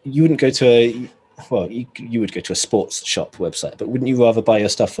 you wouldn't go to you would go to a sports shop website, but wouldn't you rather buy your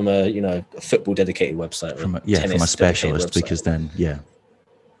stuff from a football dedicated website? From a specialist, because then, yeah.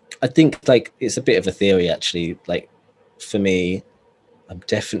 I think like it's a bit of a theory actually. Like for me, I'm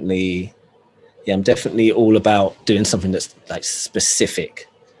definitely all about doing something that's like specific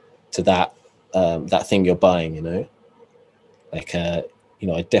to that that thing you're buying, you know. Like you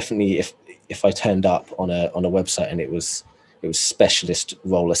know, I definitely, if I turned up on a website and it was specialist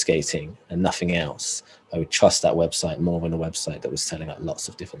roller skating and nothing else, I would trust that website more than a website that was selling like lots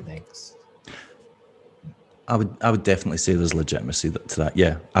of different things. I would definitely say there's legitimacy to that.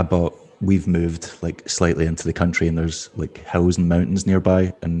 Yeah, we've moved like slightly into the country and there's like hills and mountains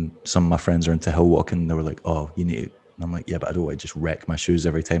nearby, and some of my friends are into hill walking. They were like, "Oh, you need to," and I'm like, "Yeah, but I don't want to just wreck my shoes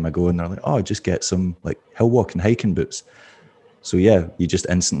every time I go." And they're like, "Oh, just get some like hill walking hiking boots." So yeah, you just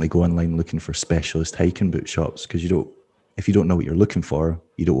instantly go online looking for specialist hiking boot shops, because if you don't know what you're looking for,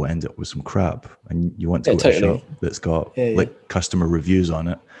 you don't want to end up with some crap, and you want to go to a shop that's got like customer reviews on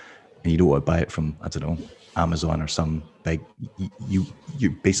it, and you don't want to buy it from, I don't know, Amazon or some big. You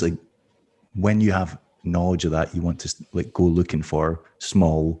basically, when you have knowledge of that, you want to like go looking for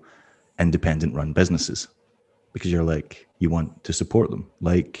small, independent run businesses, because you're like, you want to support them,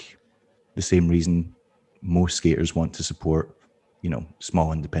 like the same reason most skaters want to support, you know,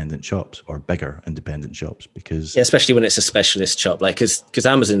 small independent shops or bigger independent shops, because especially when it's a specialist shop, like because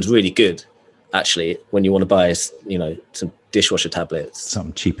Amazon's really good actually when you want to buy, you know, some dishwasher tablets,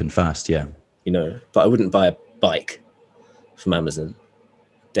 something cheap and fast, you know. But I wouldn't buy a bike from Amazon.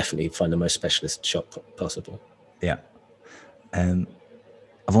 Definitely find the most specialist shop possible. Yeah.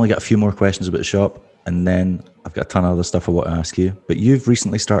 I've only got a few more questions about the shop, and then I've got a ton of other stuff I want to ask you. But you've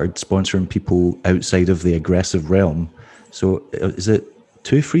recently started sponsoring people outside of the aggressive realm. So is it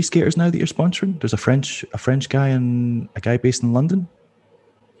 2 free skaters now that you're sponsoring? There's a French guy and a guy based in London.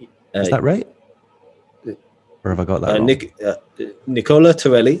 Is that right? Or have I got that wrong? Nicola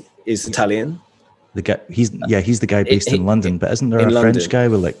Torelli is Italian. The guy, he's the guy based in London. But isn't there a French guy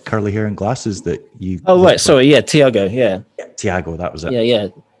with like curly hair and glasses that you? Oh right, sorry, yeah, Tiago, yeah, Tiago, that was it. Yeah.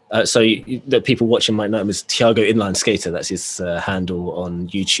 So the people watching might know him as Tiago Inline Skater. That's his handle on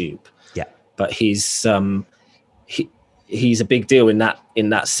YouTube. Yeah, but he's a big deal in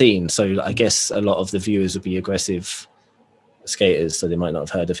that scene. So I guess a lot of the viewers would be aggressive skaters, so they might not have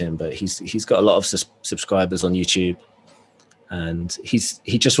heard of him. But he's got a lot of subscribers on YouTube, and he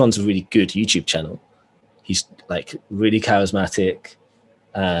just runs a really good YouTube channel. He's like really charismatic,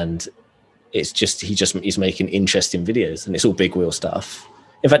 and he's making interesting videos, and it's all big wheel stuff.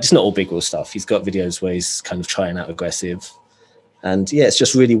 In fact, it's not all big wheel stuff. He's got videos where he's kind of trying out aggressive, and yeah, it's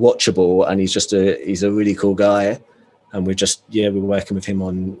just really watchable. And he's a really cool guy, and we're working with him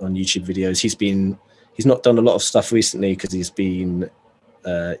on YouTube videos. He's not done a lot of stuff recently because he's been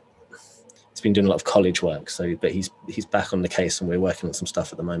doing a lot of college work. So, but he's back on the case, and we're working on some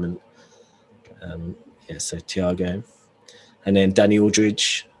stuff at the moment. So Tiago, and then Danny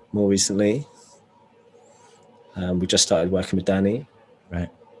Aldridge more recently. We just started working with Danny. Right,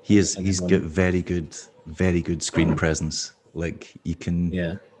 he's got very good screen presence. Like you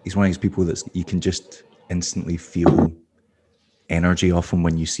can, he's one of these people that you can just instantly feel energy off him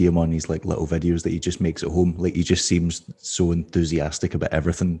when you see him on these like little videos that he just makes at home. Like he just seems so enthusiastic about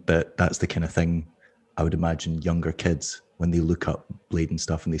everything. That's the kind of thing I would imagine younger kids, when they look up blade and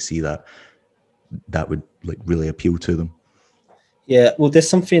stuff and they see that would like really appeal to them. Yeah, well, there's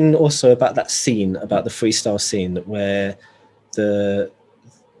something also about that scene, about the freestyle scene, where the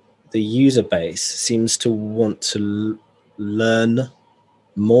user base seems to want to learn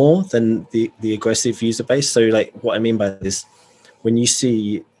more than the aggressive user base. So like what I mean by this, when you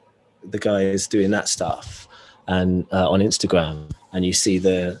see the guys doing that stuff and on Instagram, and you see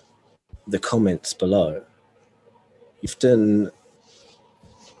the comments below, you've done.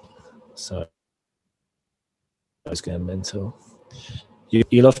 Sorry, I was going mental.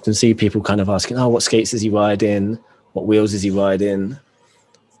 You'll often see people kind of asking, "Oh, what skates is he riding? What wheels is he riding?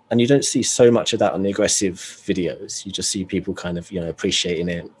 And you don't see so much of that on the aggressive videos. You just see people kind of, appreciating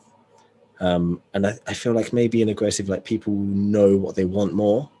it. And I feel like maybe in aggressive, like people know what they want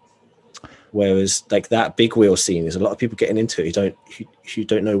more. Whereas like that big wheel scene, there's a lot of people getting into it who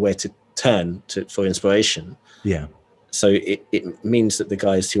don't know where to turn for inspiration. Yeah. So it means that the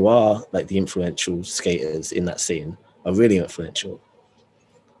guys who are like the influential skaters in that scene are really influential.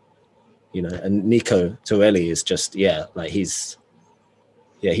 And Nico Torelli is just, he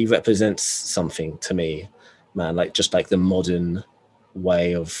represents something to me, man, like just like the modern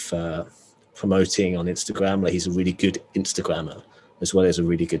way of promoting on Instagram. Like he's a really good Instagrammer as well as a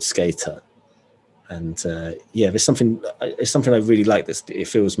really good skater. And it's something I really like. This, it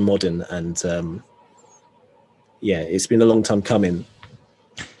feels modern, and it's been a long time coming,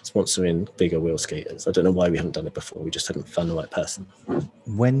 sponsoring bigger wheel skaters. I don't know why we haven't done it before. We just hadn't found the right person.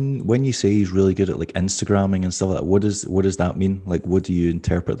 When you say he's really good at like Instagramming and stuff like that, what does that mean? Like, what do you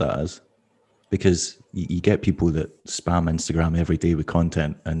interpret that as? Because you get people that spam Instagram every day with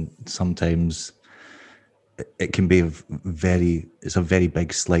content, and sometimes it can be it's a very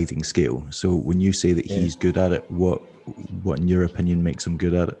big sliding scale. So when you say that he's good at it, what in your opinion makes him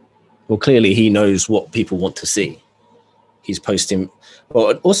good at it? Well, clearly he knows what people want to see. He's posting,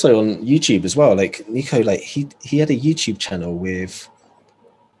 well, also on YouTube as well. Like Nico, like he had a YouTube channel with,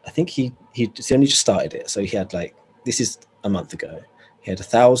 I think he only just started it. So he had this is a month ago. He had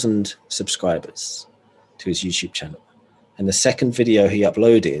 1,000 subscribers to his YouTube channel. And the second video he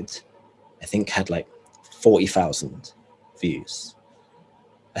uploaded, I think had 40,000 views.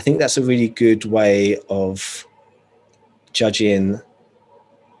 I think that's a really good way of judging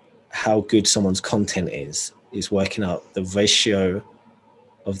how good someone's content is working out the ratio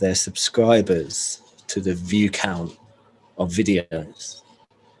of their subscribers to the view count of videos.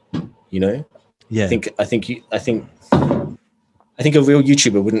 Yeah. I think a real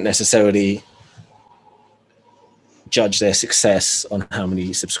YouTuber wouldn't necessarily judge their success on how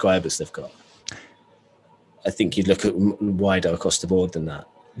many subscribers they've got. I think you'd look at wider across the board than that.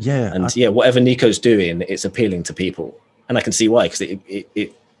 Yeah. And whatever Nico's doing, it's appealing to people. And I can see why, because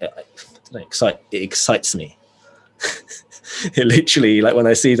it excites me. It literally, like when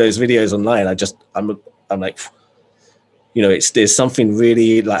I see those videos online, I'm like, there's something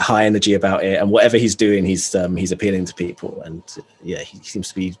really like high energy about it. And whatever he's doing, he's appealing to people. And he seems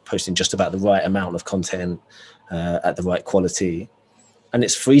to be posting just about the right amount of content at the right quality. And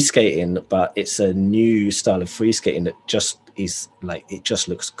it's free skating, but it's a new style of free skating that just is like, it just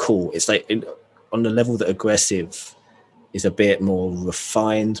looks cool. It's like on the level that aggressive is a bit more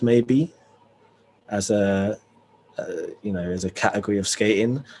refined, maybe as a category of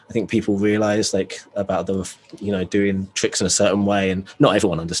skating. I think people realize about the, doing tricks in a certain way, and not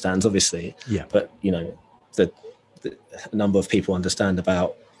everyone understands, obviously. Yeah. But, the number of people understand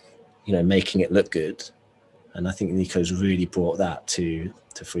about, making it look good. And I think Nico's really brought that to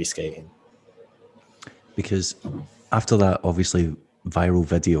free skating. Because after that, obviously, viral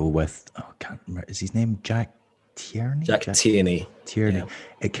video with, I can't remember, is his name Jack Tierney? Jack Tierney. Yeah.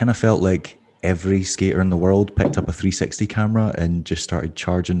 It kind of felt like every skater in the world picked up a 360 camera and just started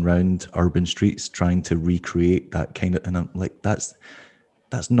charging around urban streets trying to recreate that kind of, and I'm like, that's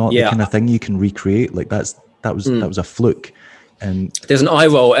not the kind of thing you can recreate. Like that was a fluke. And there's an eye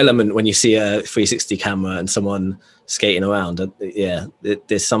roll element when you see a 360 camera and someone skating around.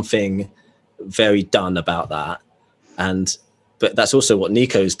 There's something very done about that. But that's also what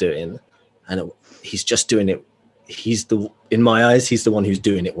Nico's doing. And he's just doing it. In my eyes, he's the one who's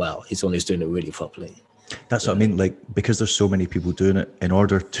doing it well. He's the one who's doing it really properly. That's what I mean. Like, because there's so many people doing it, in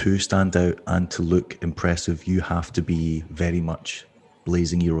order to stand out and to look impressive, you have to be very much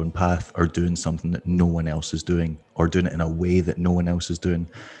blazing your own path or doing something that no one else is doing, or doing it in a way that no one else is doing.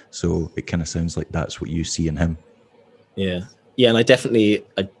 So it kind of sounds like that's what you see in him. Yeah. And I would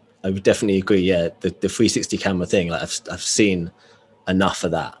definitely agree. Yeah. The 360 camera thing, like I've seen enough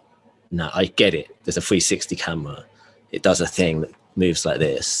of that. Now I get it. There's a 360 camera. It does a thing that moves like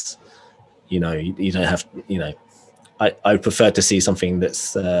this. You don't have, I would prefer to see something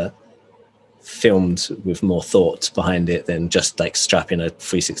that's filmed with more thought behind it than just like strapping a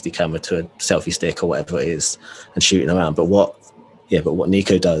 360 camera to a selfie stick or whatever it is and shooting around. But what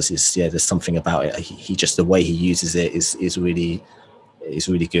Nico does is, there's something about it. He just, the way he uses it is really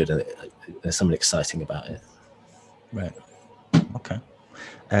good, and there's something exciting about it. Right. Okay.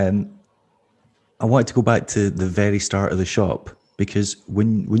 I wanted to go back to the very start of the shop, because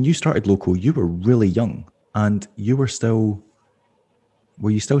when you started Loco, you were really young, and were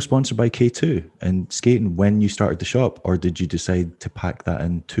you still sponsored by K2 and skating when you started the shop, or did you decide to pack that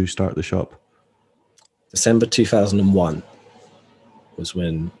in to start the shop? December 2001 was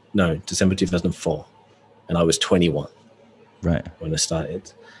December 2004, and I was 21 right when I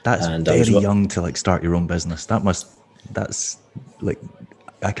started. That's and very young to like start your own business. That's like,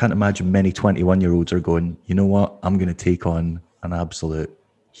 I can't imagine many 21-year-olds are going, you know what, I'm going to take on an absolute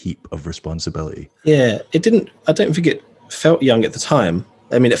heap of responsibility. Yeah, I don't think it felt young at the time.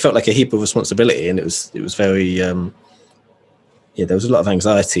 I mean, it felt like a heap of responsibility, and it was very, there was a lot of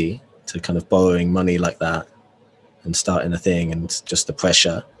anxiety to kind of borrowing money like that and starting a thing, and just the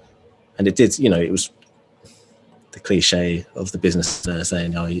pressure. And it did, it was the cliche of the business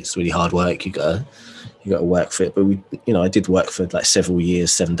saying, "Oh, it's really hard work. You got to work for it." But I did work for like several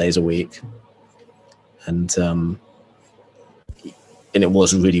years, 7 days a week, and it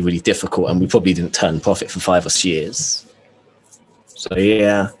was really, really difficult. And we probably didn't turn profit for 5 or 6 years. So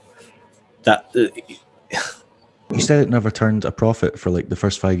yeah, that. You said it never turned a profit for like the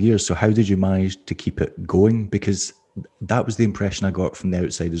first 5 years. So how did you manage to keep it going? Because that was the impression I got from the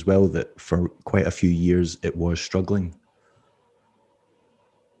outside as well, that for quite a few years it was struggling.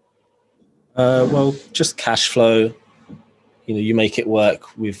 Well, just cash flow. You make it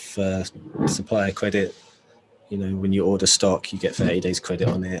work with supplier credit. When you order stock, you get 30 days credit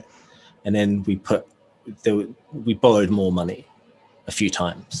on it. And then we borrowed more money a few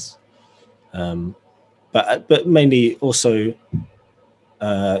times. But mainly also,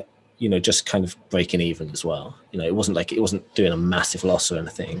 just kind of breaking even as well. It wasn't doing a massive loss or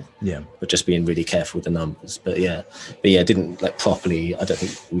anything. Yeah. But just being really careful with the numbers. But yeah, didn't like properly. I don't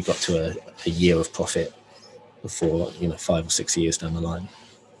think we got to a year of profit before 5 or 6 years down the line.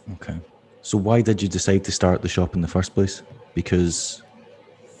 Okay. So why did you decide to start the shop in the first place? Because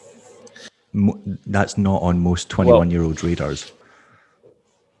that's not on most 21-year-old radars.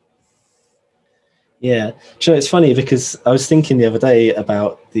 Yeah, it's funny because I was thinking the other day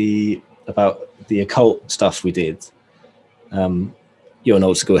about the occult stuff we did. You're an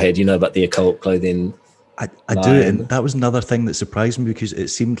old school head, about the occult clothing. I do, and that was another thing that surprised me, because it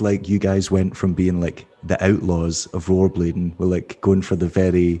seemed like you guys went from being like the outlaws of rollerblading, with like going for the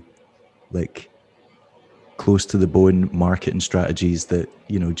very like close to the bone marketing strategies that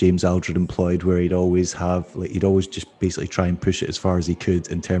James Aldred employed, where he'd always just basically try and push it as far as he could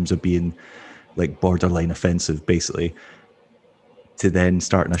in terms of being like borderline offensive, basically, to then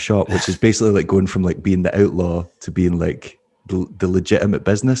starting a shop, which is basically like going from like being the outlaw to being like the legitimate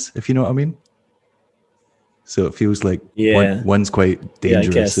business, if you know what I mean. So it feels like one's quite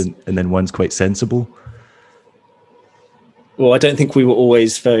dangerous, and then one's quite sensible. Well, I don't think we were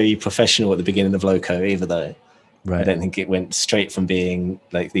always very professional at the beginning of Loco either, though. Right. I don't think it went straight from being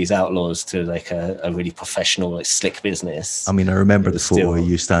like these outlaws to like a really professional, like slick business. I mean, I remember the photo of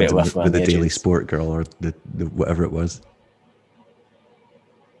you standing with the Daily Sport girl, or the whatever it was.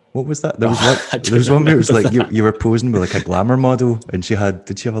 What was that? There was one where it was like you were posing with like a glamour model, and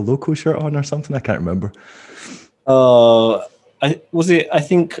did she have a Loco shirt on or something? I can't remember. I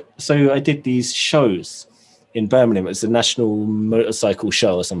think so. I did these shows in Birmingham. It was the National Motorcycle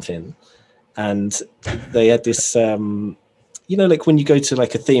Show or something. And they had this, like when you go to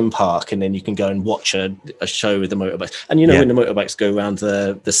like a theme park and then you can go and watch a show with the motorbikes. And when the motorbikes go around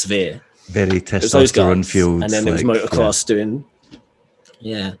the sphere. Very testosterone fueled. And then there was motocross doing.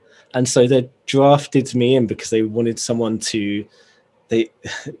 Yeah. And so they drafted me in because they wanted someone to. They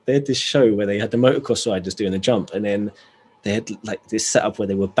had this show where they had the motocross riders doing a jump, and then they had like this setup where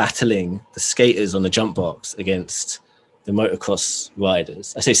they were battling the skaters on the jump box against the motocross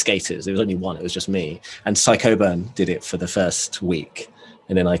riders. I say skaters, there was only one, it was just me. And Psycho Burn did it for the first week,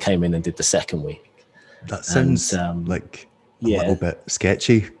 and then I came in and did the second week. That sounds like a little bit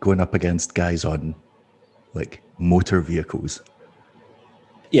sketchy, going up against guys on like motor vehicles.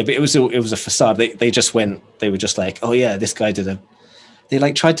 Yeah, but it was a facade. They were just like, oh yeah, this guy they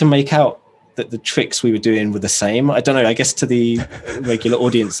like tried to make out that the tricks we were doing were the same. I don't know, I guess to the regular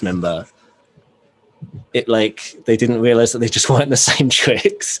audience member, it like they didn't realize that they just weren't the same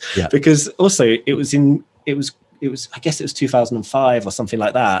tricks. Yeah. Because also it was I guess it was 2005 or something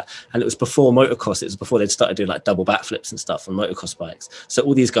like that, and it was before motocross. It was before they'd started doing like double backflips and stuff on motocross bikes. So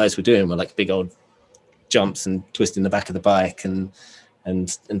all these guys were doing were like big old jumps and twisting the back of the bike and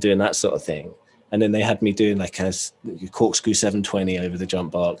doing that sort of thing. And then they had me doing like a corkscrew 720 over the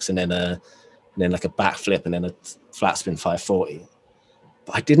jump box, and then like a backflip, and then a flat spin 540.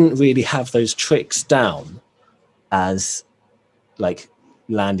 But I didn't really have those tricks down as like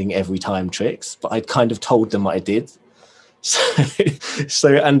landing every time tricks, but I'd kind of told them what I did. So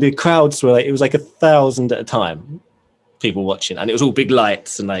and the crowds were like, it was like 1,000 at a time. people watching, and it was all big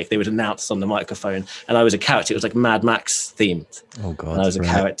lights, and like they would announce on the microphone, and I was a character. It was like Mad Max themed. Oh god! And I was a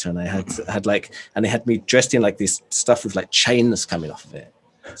character, and I had like, and they had me dressed in like this stuff with like chains coming off of it.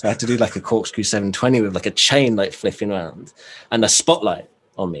 So I had to do like a corkscrew 720 with like a chain like flipping around, and a spotlight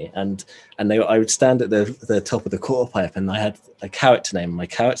on me, and I would stand at the top of the quarter pipe, and I had a character name. My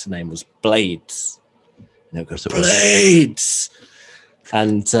character name was Blades. And it goes Blades,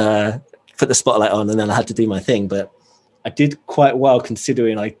 and put the spotlight on, and then I had to do my thing, but I did quite well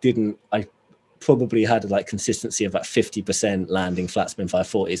considering I probably had like consistency of about 50% landing flat spin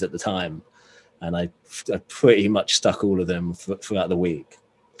 540s at the time. And I pretty much stuck all of them throughout the week.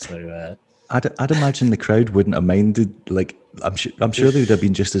 So I'd imagine the crowd wouldn't have minded. Like I'm sure they would have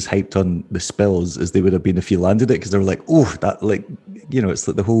been just as hyped on the spills as they would have been if you landed it, because they were like, oh, that, like, you know, it's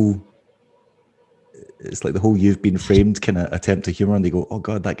like the whole you've been framed kind of attempt to humor, and they go, oh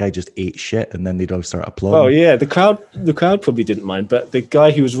god, that guy just ate shit, and then they'd all start applauding. Oh yeah, the crowd probably didn't mind, but the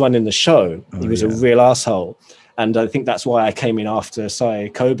guy who was running the show, he was a real asshole, and I think that's why I came in after Cy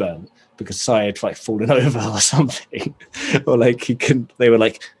Coburn, because Cy had like fallen over or something, or like they were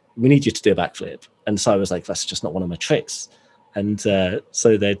like, we need you to do a backflip, and Cy was like, that's just not one of my tricks, and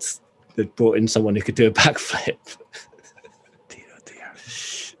so they'd brought in someone who could do a backflip.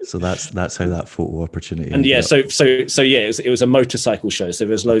 So that's how that photo opportunity. And yeah, so yeah, it was a motorcycle show. So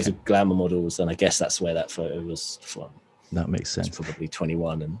there was loads of glamour models, and I guess that's where that photo was from. That makes sense. Probably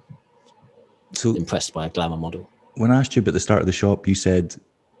 21 and so impressed by a glamour model. When I asked you about the start of the shop, you said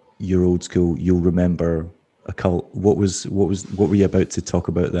you're old school. You'll remember a cult. What were you about to talk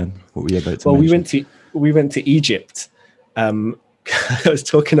about then? What were you about to? Well, mention? we went to Egypt. I was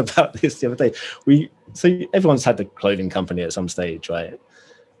talking about this the other day. So everyone's had a clothing company at some stage, right?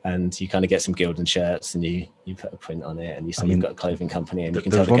 And you kind of get some Gildan shirts, and you put a print on it, and you say you've got a clothing company, and you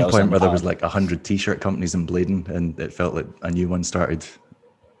can tell the girls. There's one point where there was like 100 t-shirt companies in Bladen, and it felt like a new one started.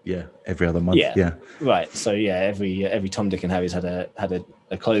 Yeah, every other month. Yeah. Right. So yeah, every Tom, Dick, and Harry's had a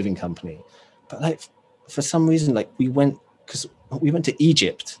clothing company, but like for some reason, like we went to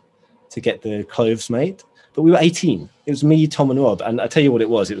Egypt to get the clothes made, but we were 18. It was me, Tom, and Rob, and I tell you what it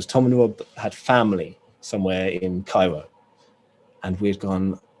was. It was Tom and Rob had family somewhere in Cairo, and we'd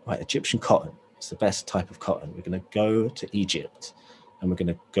gone. Right, Egyptian cotton. It's the best type of cotton. We're going to go to Egypt, and we're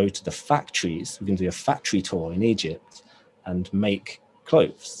going to go to the factories. We're going to do a factory tour in Egypt and make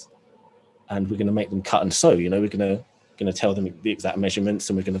clothes. And we're going to make them cut and sew. You know, we're going to tell them the exact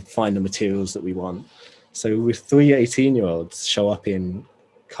measurements, and we're going to find the materials that we want. So with 3 18-year-olds show up in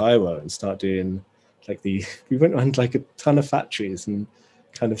Cairo and start doing we went around like a ton of factories and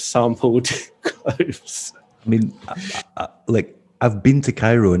kind of sampled clothes. I mean, I've been to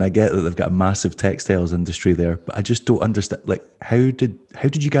Cairo, and I get that they've got a massive textiles industry there, but I just don't understand. Like, how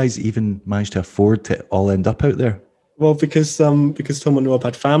did you guys even manage to afford to all end up out there? Well, because Tom and Rob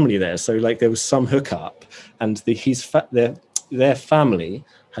had family there, so like there was some hookup, and their family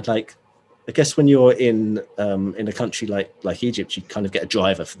had like, I guess when you're in a country like Egypt, you kind of get a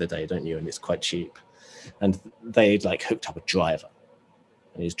driver for the day, don't you? And it's quite cheap, and they'd like hooked up a driver,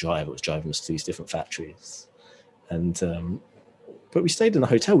 and his driver was driving us to these different factories, and. But we stayed in a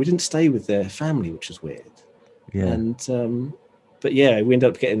hotel. We didn't stay with their family, which was weird. Yeah. And but yeah, we ended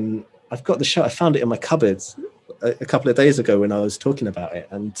up getting. I've got the shirt. I found it in my cupboard a couple of days ago when I was talking about it.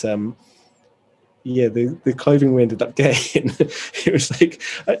 And yeah, the clothing we ended up getting, it was like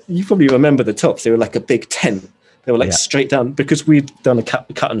you probably remember the tops. They were like a big tent. They were like straight down, because we'd done a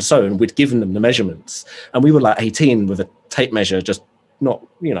cut and sew, and we'd given them the measurements, and we were like 18 with a tape measure, just not,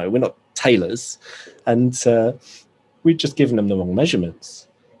 you know, we're not tailors, and. We'd just given them the wrong measurements,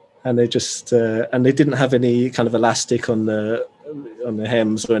 and they just and they didn't have any kind of elastic on the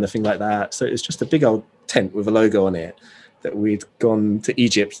hems or anything like that. So it was just a big old tent with a logo on it that we'd gone to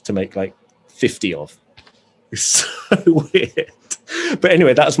Egypt to make like 50 of. It's so weird. But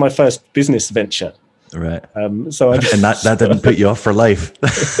anyway, that was my first business venture. Right. And that didn't put you off for life.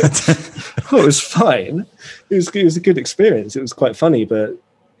 Well, it was fine. It was a good experience. It was quite funny, but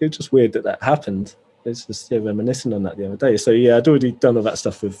it was just weird that happened. It's just reminiscing on that the other day. So yeah, I'd already done all that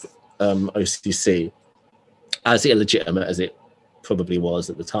stuff with OCC, as illegitimate as it probably was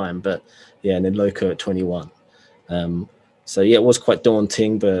at the time. But yeah, and then Loco at 21. So yeah, it was quite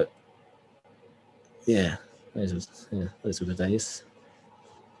daunting, but yeah, those were the days.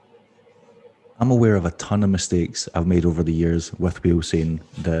 I'm aware of a ton of mistakes I've made over the years with wheel saying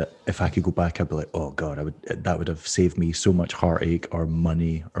that if I could go back, I'd be like, oh God, that would have saved me so much heartache or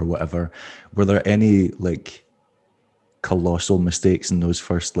money or whatever. Were there any like colossal mistakes in those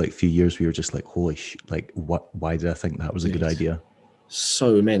first like few years where you're just like, holy shit, like why did I think that was a good idea?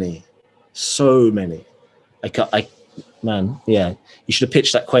 So many. man, yeah, you should have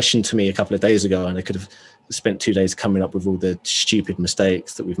pitched that question to me a couple of days ago, and I could have spent 2 days coming up with all the stupid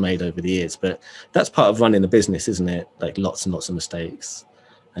mistakes that we've made over the years. But that's part of running the business, isn't it? Like lots and lots of mistakes,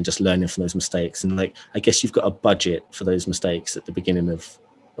 and just learning from those mistakes. And like, I guess you've got a budget for those mistakes at the beginning of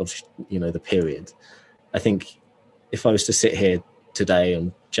the period. I think if I was to sit here today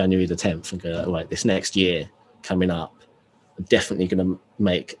on January the 10th and go, all right, this next year coming up, I'm definitely going to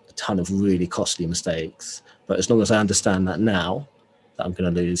make a ton of really costly mistakes. But as long as I understand that now, that I'm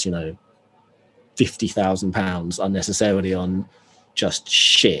going to lose, £50,000 unnecessarily on just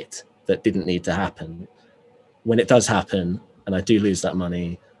shit that didn't need to happen. When it does happen and I do lose that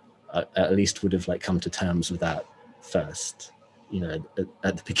money, I at least would have like come to terms with that first,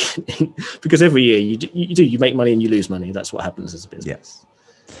 at the beginning. Because every year you make money and you lose money. That's what happens as a business.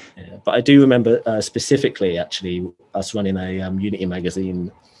 Yeah. But I do remember specifically, actually, us running a Unity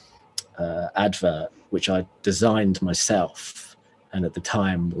magazine advert, which I designed myself, and at the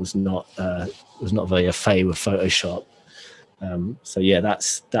time was not very au fait with Photoshop. So yeah, that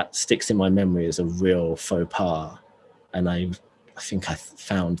sticks in my memory as a real faux pas. And I think I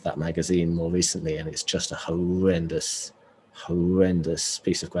found that magazine more recently, and it's just a horrendous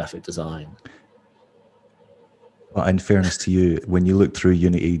piece of graphic design. Well, in fairness to you, when you look through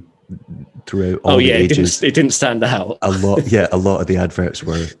Unity throughout all the ages, it didn't stand out. A lot of the adverts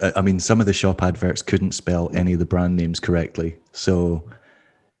were. I mean, some of the shop adverts couldn't spell any of the brand names correctly. So,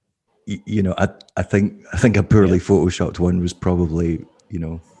 I think a poorly photoshopped one was probably,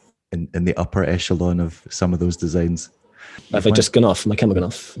 in the upper echelon of some of those designs. Have I just gone off? My camera gone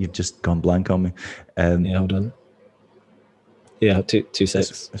off? You've just gone blank on me. Yeah, hold on. Yeah, two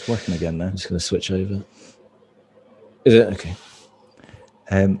seconds. It's working again now. I'm just going to switch over. Is it? Okay.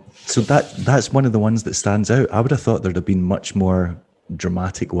 So that's one of the ones that stands out. I would have thought there'd have been much more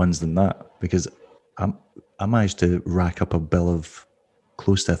dramatic ones than that, because I managed to rack up a bill of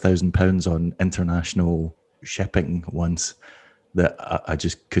close to £1,000 on international shipping once that I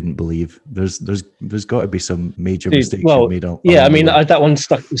just couldn't believe. There's got to be some major mistakes you made. That one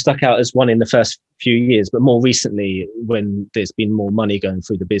stuck out as one in the first few years, but more recently, when there's been more money going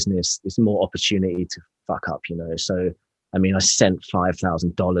through the business, there's more opportunity to fuck up. So I mean, I sent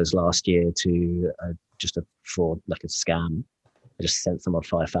 $5,000 last year to just a fraud, like a scam. I just sent someone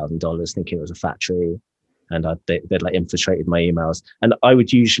 $5,000 thinking it was a factory, and they'd like infiltrated my emails. And I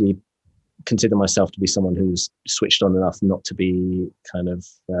would usually consider myself to be someone who's switched on enough not to be kind of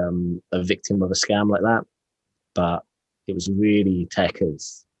a victim of a scam like that. But it was really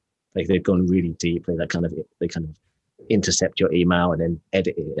techers. Like they've gone really deep. They kind of intercept your email and then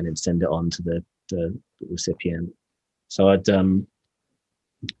edit it and then send it on to the recipient. So I'd that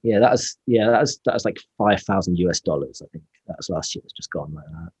was like $5,000. I think that was last year. It's just gone like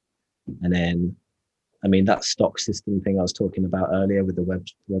that. And then, I mean, that stock system thing I was talking about earlier with the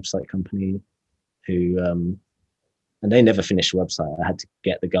website company, who and they never finished the website. I had to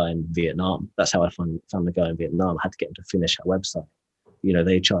get the guy in Vietnam. That's how I found the guy in Vietnam. I had to get him to finish our website.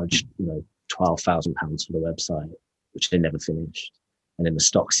 They charged £12,000 for the website, which they never finished. And then the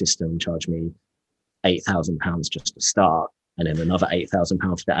stock system charged me £8,000 just to start, and then another £8,000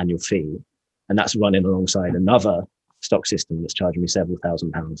 for the annual fee, and that's running alongside another stock system that's charging me several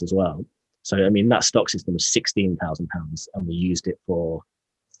 £1,000s as well. So I mean, that stock system was £16,000, and we used it for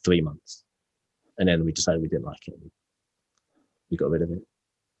 3 months, and then we decided we didn't like it. We got rid of it.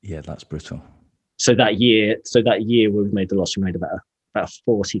 Yeah, that's brutal. So that year we made the loss. We made about a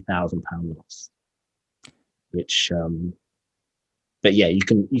 £40,000 loss, which. But yeah, you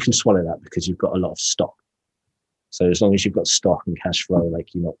can swallow that because you've got a lot of stock. So as long as you've got stock and cash flow,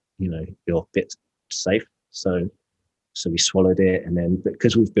 like you're a bit safe. So we swallowed it, and then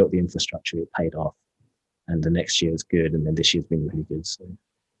because we've built the infrastructure, it paid off. And the next year was good, and then this year's been really good. So.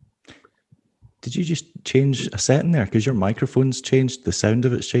 Did you just change a setting there? Because your microphone's changed, the sound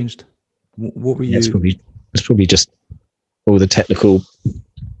of it's changed. What were you? It's probably just all the technical.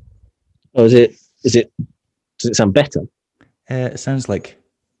 Oh, is it? Does it sound better? It sounds like,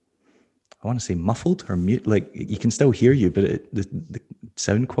 I want to say muffled or mute. Like you can still hear you, but the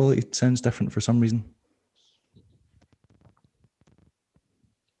sound quality sounds different for some reason.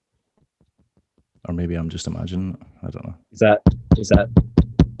 Or maybe I'm just imagining it. I don't know. Is that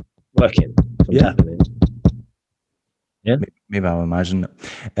working? Yeah. Yeah. Maybe I'm imagining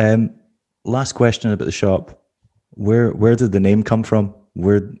it. Last question about the shop. Where did the name come from?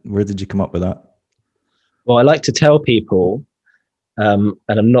 Where did you come up with that? Well, I like to tell people. And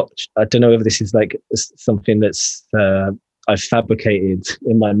I don't know if this is like something that's I've fabricated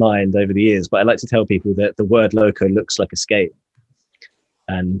in my mind over the years, but I like to tell people that the word loco looks like a skate.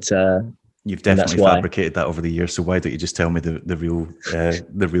 And You've And that's definitely why. fabricated that over the years. So why don't you just tell me the real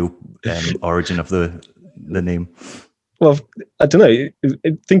origin of the name? Well, I don't know.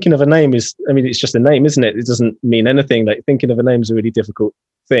 Thinking of a name is, I mean, it's just a name, isn't it? It doesn't mean anything. Like thinking of a name is a really difficult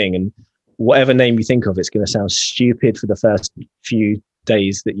thing. And whatever name you think of, it's going to sound stupid for the first few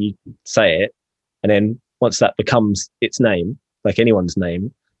days that you say it. And then once that becomes its name, like anyone's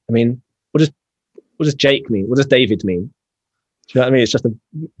name, I mean, what does Jake mean? What does David mean? Do you know what I mean? It's just a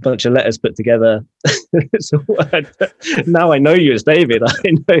bunch of letters put together. It's a word. Now I know you as David.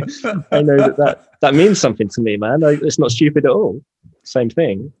 I know that means something to me, man. It's not stupid at all. Same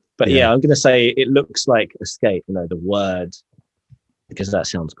thing. But yeah, I'm going to say it looks like escape, the word, because that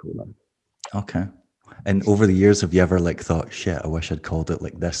sounds cooler. Okay. And over the years, have you ever thought, shit, I wish I'd called it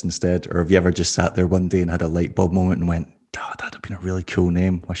like this instead? Or have you ever just sat there one day and had a light bulb moment and went, oh, that'd have been a really cool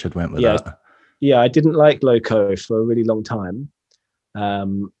name. Wish I'd went with that. Yeah, I didn't like Loco for a really long time.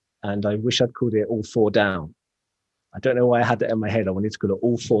 And I wish I'd called it All Four Down. I don't know why I had that in my head. I wanted to call it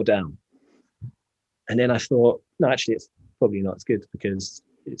All Four Down. And then I thought, no, actually, it's probably not as good because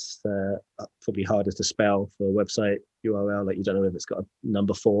it's probably harder to spell for a website URL. Like you don't know if it's got a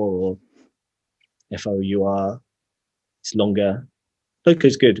number 4 or FOUR. It's longer.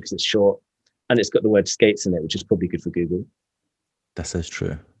 Loco's good because it's short and it's got the word skates in it, which is probably good for Google. This is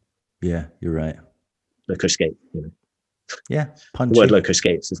true. Yeah, you're right. Loco skate, Yeah, punchy. The word Loco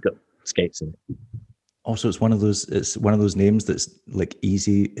skates has got skates in it. Also, it's one of those names that's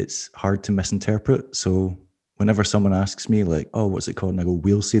easy. It's hard to misinterpret. So whenever someone asks me oh, what's it called? And I go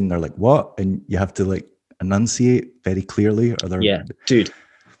Wheelscene, they're like, what? And you have to enunciate very clearly. Yeah, dude.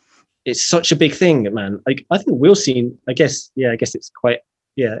 It's such a big thing, man. I think Wheelscene, I guess it's quite,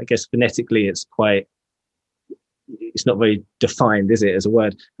 I guess phonetically it's not very defined, is it, as a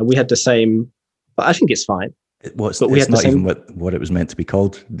word? And we had the same, but I think it's fine. It's not even what it was meant to be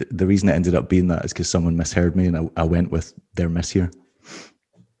called. The reason it ended up being that is because someone misheard me and I went with their miss here.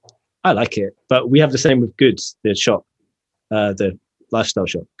 I like it, but we have the same with Goods, the shop, the lifestyle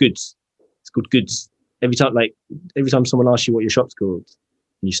shop. Goods. It's called Goods. Every time someone asks you what your shop's called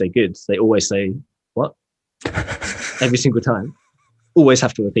and you say Goods, they always say, what? Every single time. Always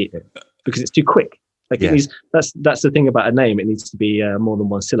have to repeat it because it's too quick. It needs, that's the thing about a name. It needs to be more than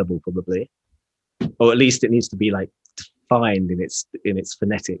one syllable, probably. Or at least it needs to be defined in its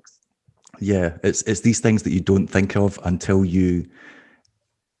phonetics. Yeah, it's these things that you don't think of until you.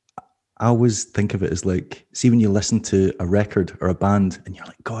 I always think of it as see when you listen to a record or a band and you're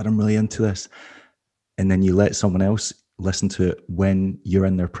like, God, I'm really into this, and then you let someone else listen to it when you're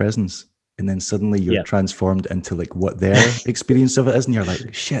in their presence, and then suddenly you're transformed into what their experience of it is, and you're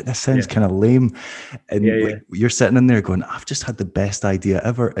like, shit, this sounds kind of lame, and you're sitting in there going, I've just had the best idea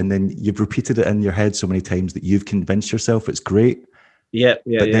ever, and then you've repeated it in your head so many times that you've convinced yourself it's great. But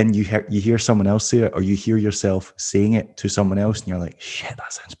then you hear someone else say it, or you hear yourself saying it to someone else, and you're like, shit,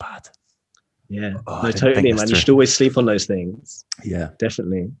 that sounds bad. Yeah, no, totally, man. You should always sleep on those things. Yeah,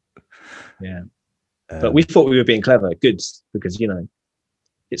 definitely. Yeah, but we thought we were being clever, Goods, because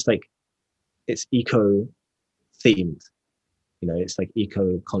it's it's eco themed, it's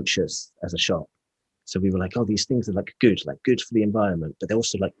eco conscious as a shop. So we were like, oh, these things are good for the environment, but they're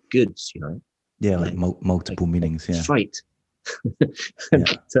also goods, Yeah, multiple meanings. Yeah, right. But,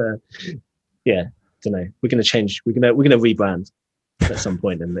 don't know. We're gonna change. We're gonna rebrand at some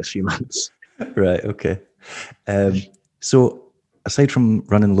point in the next few months. Right. Okay. So aside from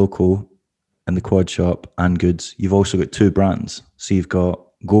running Loco and the Quad Shop and Goods, you've also got 2 brands. So you've got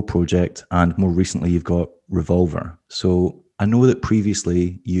Go Project and more recently you've got Revolver. So I know that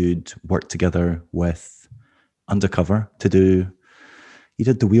previously you'd worked together with Undercover you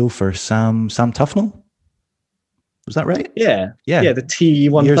did the wheel for Sam Tufnell. Was that right? Yeah. The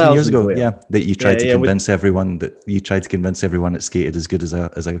T1000 years ago. wheel. Yeah, that you tried to convince everyone it skated as good as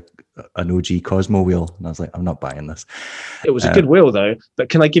an OG Cosmo wheel, and I was like, I'm not buying this. It was a good wheel though. But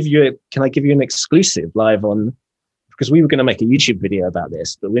can I give you an exclusive live on? Because we were going to make a YouTube video about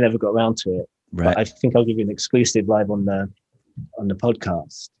this, but we never got around to it. Right. But I think I'll give you an exclusive live on the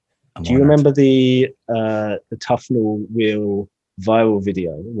podcast. Do you remember the Tufnell wheel viral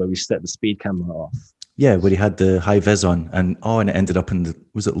video where we set the speed camera off? Yeah, where he had the high vis on, and it ended up in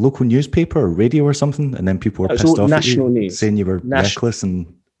was it local newspaper or radio or something, and then people were pissed off at you, news. Saying you were reckless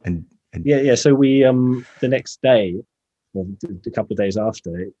and yeah. So we the next day, well, a couple of days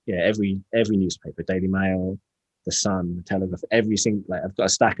after, every newspaper, Daily Mail, The Sun, The Telegraph, every single I've got a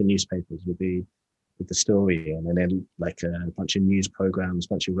stack of newspapers with the story on, and then a bunch of news programs,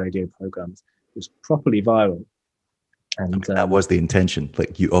 bunch of radio programs. It was properly viral. And that was the intention.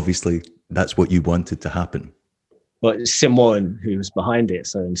 You obviously, that's what you wanted to happen. Well, it's Sim Warren who was behind it.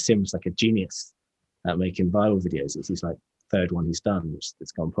 So Sim's like a genius at making viral videos. It's his like third one he's done, which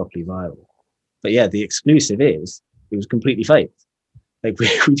it's gone properly viral. But yeah, the exclusive is it was completely faked. Like we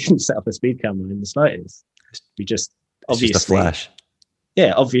didn't set up a speed camera in the slightest. We just obviously just a flash.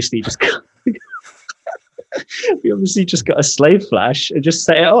 Yeah, obviously just we obviously just got a slave flash and just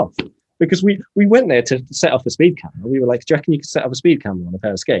set it off. Because we went there to set off a speed camera. We were like, do you reckon you could set up a speed camera on a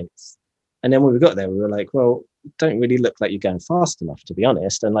pair of skates? And then when we got there, we were like, well, don't really look like you're going fast enough, to be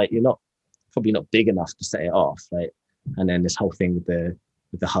honest. And like, you're probably not big enough to set it off. Like, and then this whole thing with the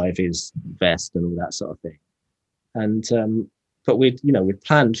high-vis vest and all that sort of thing. And, but we'd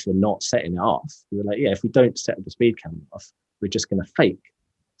planned for not setting it off. We were like, yeah, if we don't set the speed camera off, we're just going to fake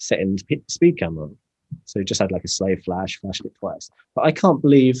setting the speed camera on. So we just had like a slave flash, flashed it twice. But I can't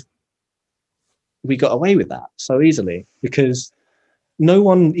believe we got away with that so easily because no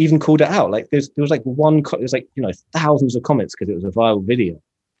one even called it out. Like there was like thousands of comments because it was a viral video.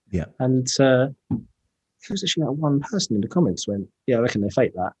 Yeah. And it was actually like one person in the comments went, yeah, I reckon they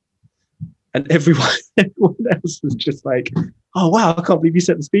faked that. And everyone else was just like, oh wow, I can't believe you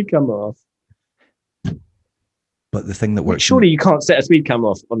set the speed camera off. But the thing that works, surely you can't set a speed camera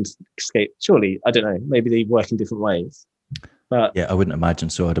off on skate. Surely, I don't know. Maybe they work in different ways. But yeah, I wouldn't imagine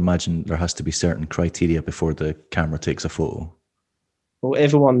so. I'd imagine there has to be certain criteria before the camera takes a photo. Well,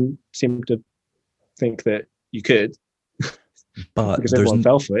 everyone seemed to think that you could, but because everyone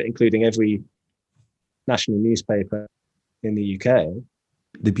fell for it, including every national newspaper in the UK.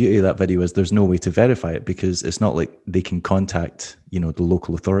 The beauty of that video is there's no way to verify it because it's not like they can contact, the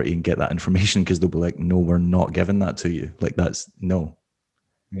local authority and get that information because they'll be like, no, we're not giving that to you. Like that's no.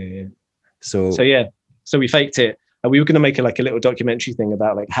 Yeah. So we faked it. And we were going to make a little documentary thing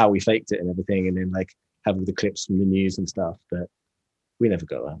about like how we faked it and everything, and then like have all the clips from the news and stuff. But we never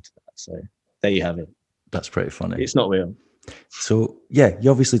got around to that. So there you have it. That's pretty funny. It's not real. So yeah,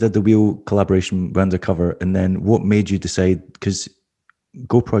 you obviously did the wheel collaboration with Undercover, and then what made you decide? Because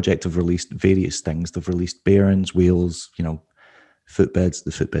Go Project have released various things. They've released bearings, wheels, footbeds.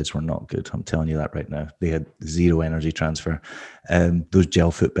 The footbeds were not good. I'm telling you that right now. They had zero energy transfer. Those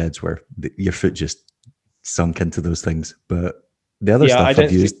gel footbeds where your foot just sunk into those things, but the other stuff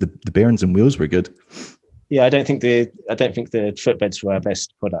I've used, the bearings and wheels were good. Yeah, I don't think the footbeds were our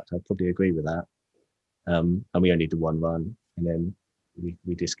best product. I'd probably agree with that. And we only did one run, and then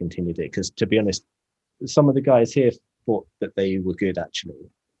we discontinued it because, to be honest, some of the guys here thought that they were good actually,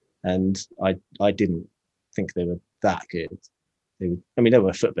 and I didn't think they were that good. They were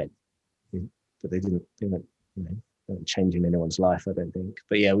a footbed, but they weren't changing anyone's life, I don't think.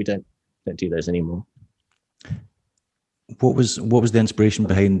 But yeah, we don't do those anymore. What was the inspiration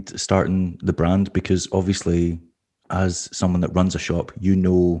behind starting the brand? Because obviously, as someone that runs a shop,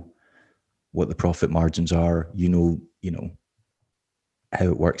 what the profit margins are. You know how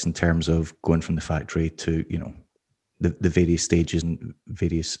it works in terms of going from the factory to the various stages and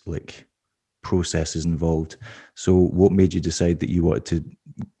various like processes involved. So, what made you decide that you wanted to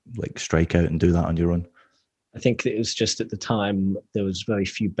like strike out and do that on your own? I think it was just at the time there was very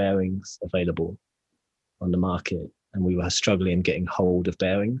few bearings available on the market, and we were struggling getting hold of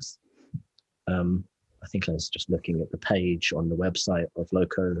bearings. I think I was just looking at the page on the website of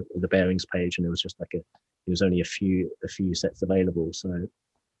Loco, the bearings page, and it was just like it was only a few sets available. So,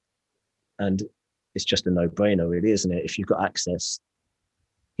 and it's just a no-brainer, really, isn't it? If you've got access,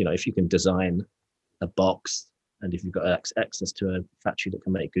 if you can design a box, and if you've got access to a factory that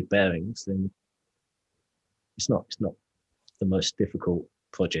can make good bearings, then it's not the most difficult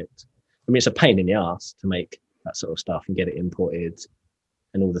project. I mean, it's a pain in the ass to make that sort of stuff and get it imported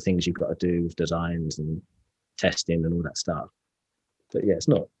and all the things you've got to do with designs and testing and all that stuff. But yeah, it's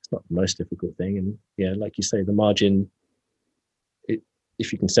not the most difficult thing. And yeah, like you say, the margin,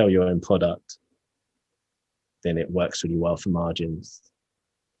 if you can sell your own product, then it works really well for margins.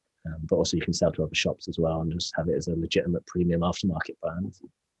 But also you can sell to other shops as well and just have it as a legitimate premium aftermarket brand.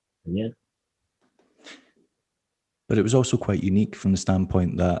 And yeah. But it was also quite unique from the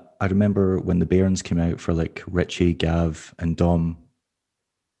standpoint that I remember when the bearings came out for like Richie, Gav, and Dom.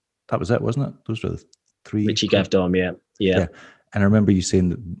 That was it, wasn't it? Those were the three. Richie, Gav, Dom, yeah. And I remember you saying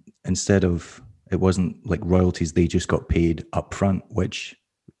that instead of, it wasn't like royalties, they just got paid up front, which,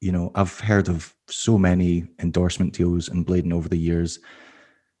 I've heard of so many endorsement deals in blading over the years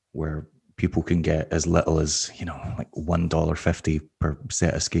where people can get as little as, like $1.50 per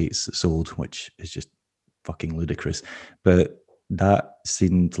set of skates sold, which is just fucking ludicrous. But that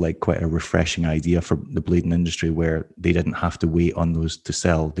seemed like quite a refreshing idea for the blading industry where they didn't have to wait on those to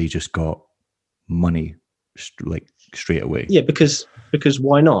sell. They just got money straight away. Yeah, because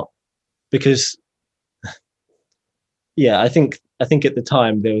why not? Because Yeah, I think at the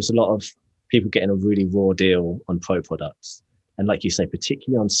time there was a lot of people getting a really raw deal on pro products, and like you say,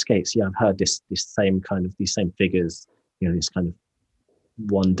 particularly on skates. Yeah, I've heard these same figures. This kind of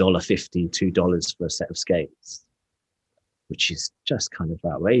 $1.50, $2 for a set of skates, which is just kind of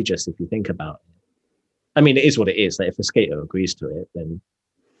outrageous if you think about it. I mean, it is what it is. Like, if a skater agrees to it, then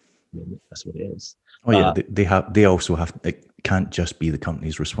that's what it is. Oh yeah, they also have. It can't just be the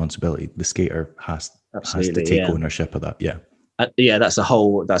company's responsibility. The skater has to take ownership of that. Yeah. That's a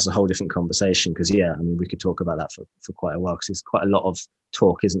whole different conversation, because I mean, we could talk about that for quite a while, because there's quite a lot of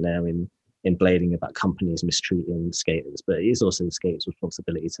talk, isn't there, in blading about companies mistreating skaters, but it is also the skater's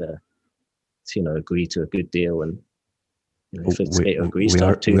responsibility to agree to a good deal. And if a skater agrees we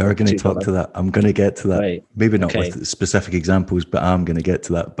are going to talk to that. I'm going to get to that. Right. Maybe not with specific examples, but I'm going to get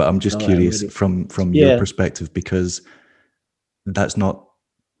to that. But I'm just curious from your perspective, because that's not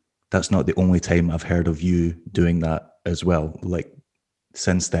the only time I've heard of you doing that as well. Like,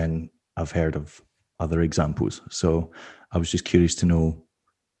 since then, I've heard of other examples. So I was just curious to know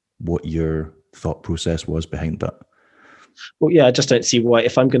what your thought process was behind that. Well, yeah, I just don't see why,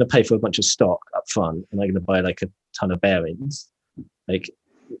 if I'm going to pay for a bunch of stock up front and I'm going to buy like a ton of bearings, like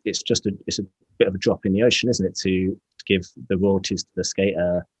it's a bit of a drop in the ocean, isn't it, to give the royalties to the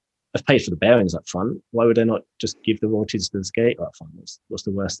skater? I've paid for the bearings up front. Why would I not just give the royalties to the skater up front? What's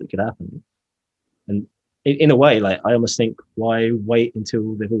the worst that could happen? And in a way, like, I almost think, why wait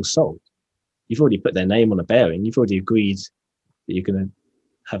until they've all sold? You've already put their name on a bearing. You've already agreed that you're going to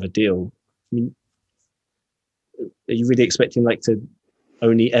have a deal. I mean, are you really expecting like to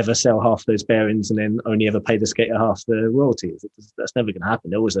only ever sell half those bearings and then only ever pay the skater half the royalties? That's never going to happen.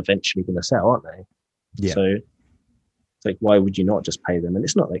 They're always eventually going to sell, aren't they? Yeah. So it's like, why would you not just pay them? And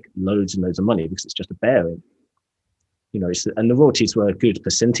it's not like loads and loads of money, because it's just a bearing. And the royalties were good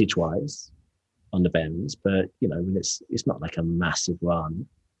percentage-wise on the bearings, but when it's not like a massive run,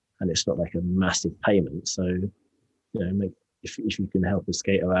 and it's not like a massive payment. So if you can help a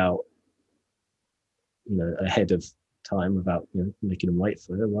skater out, ahead of time without making them wait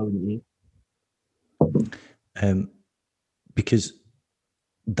for it, why wouldn't you? Because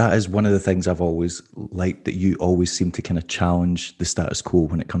that is one of the things I've always liked, that you always seem to kind of challenge the status quo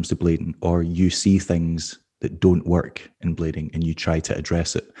when it comes to blading, or you see things that don't work in blading and you try to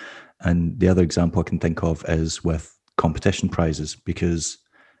address it. And the other example I can think of is with competition prizes, because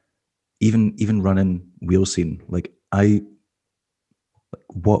even running wheel scene, like,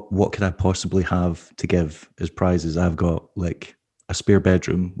 what could I possibly have to give as prizes? I've got like a spare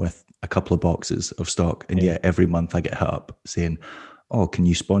bedroom with a couple of boxes of stock, and yet every month I get hit up saying, oh, can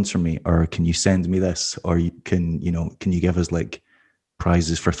you sponsor me, or can you send me this, or can you give us like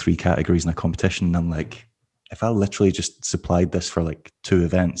prizes for 3 categories in a competition? And I'm like, if I literally just supplied this for like 2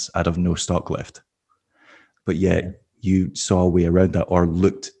 events, I'd have no stock left. But yet you saw a way around that, or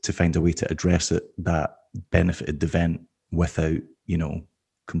looked to find a way to address it that benefited the event without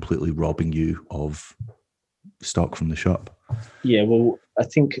completely robbing you of stock from the shop. Yeah, well, I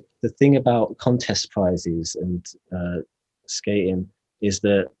think the thing about contest prizes and skating is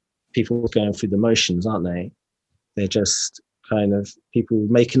that people are going through the motions, aren't they? They're just kind of, people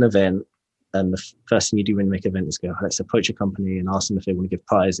make an event, and the first thing you do when you make an event is go, let's approach a company and ask them if they want to give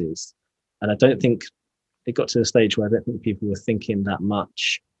prizes. And I don't think it got to a stage where I don't think people were thinking that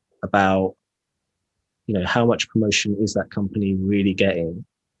much about how much promotion is that company really getting,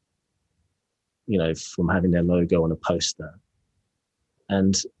 from having their logo on a poster,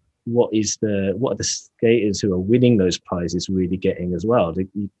 and what are the skaters who are winning those prizes really getting as well?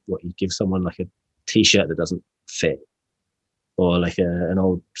 You give someone like a t-shirt that doesn't fit, or like an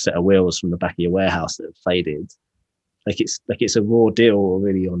old set of wheels from the back of your warehouse that have faded. It's a raw deal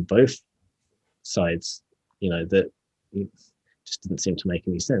really on both sides, that it just didn't seem to make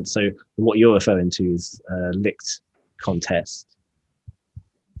any sense. So what you're referring to is licked contest.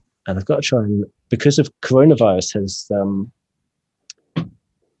 And I've got to try and, because of coronavirus has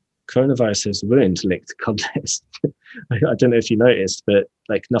ruined licked contest. I don't know if you noticed, but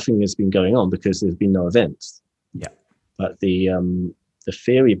like nothing has been going on because there's been no events. Yeah. But the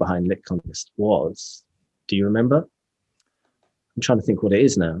theory behind licked contest was, do you remember? I'm trying to think what it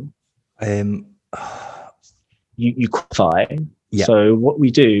is now. You qualify. Yeah. So what we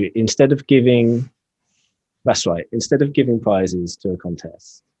do, instead of giving prizes to a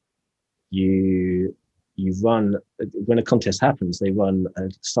contest, you run, when a contest happens, they run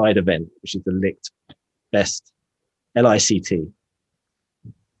a side event, which is the Licked Best, LICT.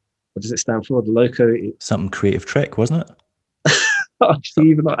 What does it stand for? The Loco? Something creative trick, wasn't it?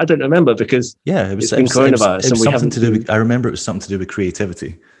 Actually, I don't remember, because it's been coronavirus, and we haven't I remember it was something to do with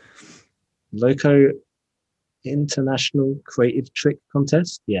creativity. Loco International Creative Trick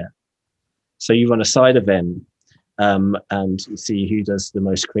Contest. Yeah. So you run a side event, and see who does the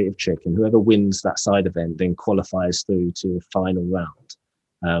most creative trick, and whoever wins that side event then qualifies through to the final round.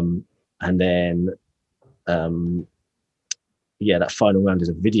 And then, that final round is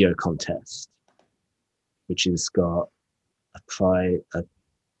a video contest, which has got a prize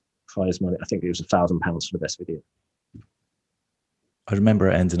money. I think it was £1,000 for the best video. I remember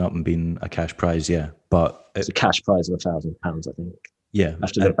it ending up and being a cash prize, yeah. But it's a cash prize of £1,000, I think. Yeah. I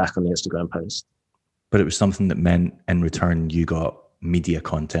have to look back on the Instagram post. But it was something that meant in return you got media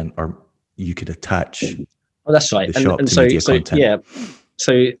content, or you could attach. Oh, that's right. And so yeah.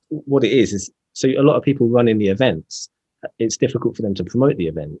 So what it is so a lot of people running the events, it's difficult for them to promote the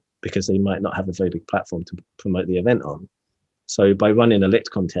event because they might not have a very big platform to promote the event on. So by running a lit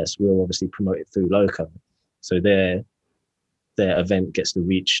contest, we'll obviously promote it through Loco. So their event gets the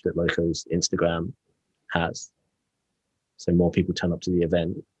reach that Loco's Instagram has. So more people turn up to the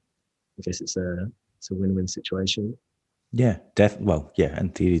event. I guess it's a win-win situation. Yeah, in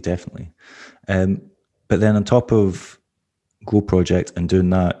theory, definitely. But then on top of Go Project and doing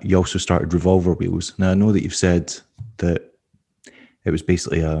that, you also started Revolver Wheels. Now, I know that you've said that it was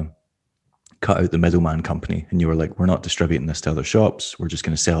basically a cut out the middleman company, and you were like, we're not distributing this to other shops. We're just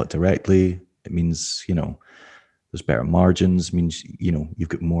going to sell it directly. It means, there's better margins. It means, you've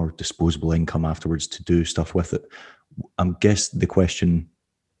got more disposable income afterwards to do stuff with it. I guess the question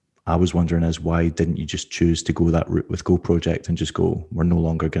I was wondering is, why didn't you just choose to go that route with Go Project and just go, we're no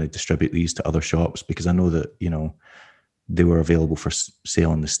longer going to distribute these to other shops? Because I know that, they were available for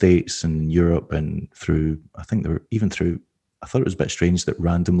sale in the States and Europe, and I thought it was a bit strange that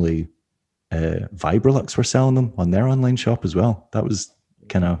randomly Vibrolux were selling them on their online shop as well. That was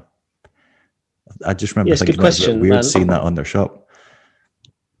kind of, I just remember thinking it was a bit weird seeing that on their shop.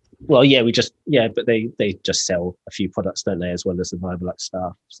 Well, yeah, but they just sell a few products, don't they, as well as the Vibrolux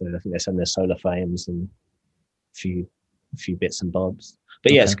stuff. So I think they send their solar frames and a few bits and bobs.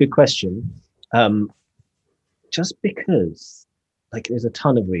 But yeah, It's a good question. Just because, there's a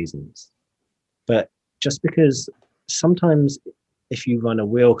ton of reasons, but just because sometimes if you run a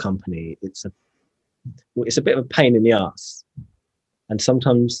wheel company, it's a bit of a pain in the ass. And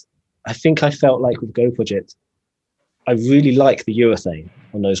sometimes I think I felt like with Go Project, I really like the urethane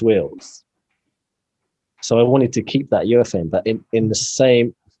on those wheels. So I wanted to keep that urethane, but at the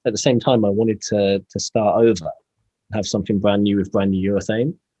same time, I wanted to start over and have something brand new with brand new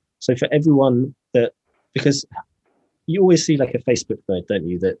urethane. So for everyone because you always see like a Facebook thread, don't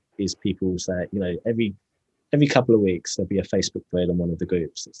you? That is people say, every couple of weeks, there'll be a Facebook thread on one of the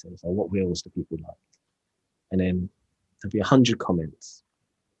groups that says, what wheels do people like? And then there'll be 100 comments,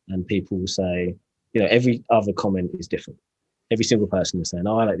 and people will say, every other comment is different. Every single person is saying,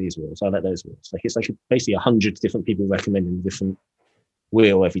 I like these wheels, I like those wheels. It's like basically 100 different people recommending a different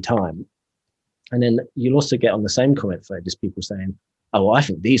wheel every time. And then you'll also get on the same comment thread just people saying, oh, well, I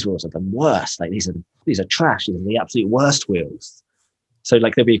think these wheels are the worst. Like these are trash. These are the absolute worst wheels. So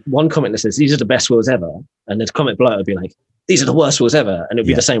there'll be one comment that says, these are the best wheels ever. And the comment below would be like, these are the worst wheels ever. And it would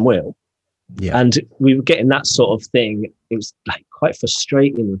be the same wheel. Yeah. And we were getting that sort of thing. It was quite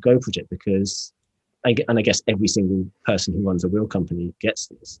frustrating with Go Project because, I guess every single person who runs a wheel company gets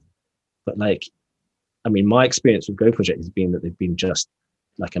this. But my experience with Go Project has been that they've been just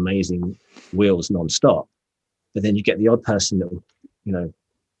amazing wheels nonstop. But then you get the odd person that will,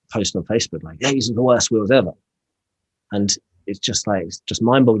 post on Facebook these are the worst wheels ever. And it's just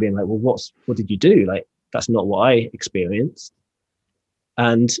mind-boggling. Well, what did you do? That's not what I experienced.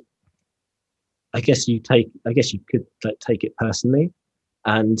 And I guess you could take it personally.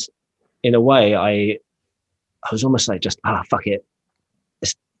 And in a way, I was almost fuck it.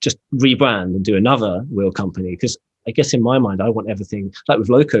 Let's just rebrand and do another wheel company. Because I guess in my mind, I want everything with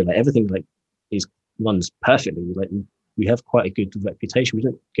Loco, everything runs perfectly. We have quite a good reputation. We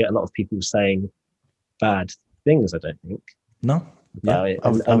don't get a lot of people saying bad things, I don't think. No. About it. I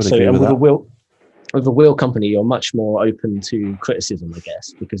would agree with that. With a wheel company, you're much more open to criticism, I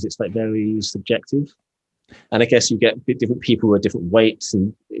guess, because it's very subjective. And I guess you get different people with different weights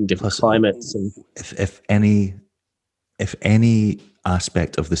and in different climates. And if any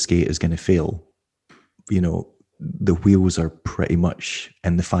aspect of the skate is going to fail, the wheels are pretty much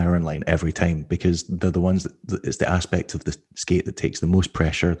in the firing line every time, because they're the ones it's the aspect of the skate that takes the most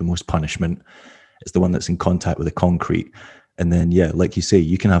pressure, the most punishment. It's the one that's in contact with the concrete. And then, like you say,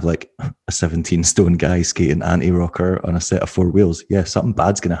 you can have a 17 stone guy skating anti-rocker on a set of 4 wheels. Yeah, something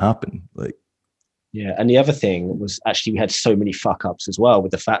bad's going to happen. Yeah, and the other thing was actually we had so many fuck ups as well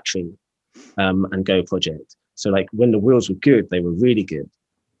with the factory and Go Project. So when the wheels were good, they were really good.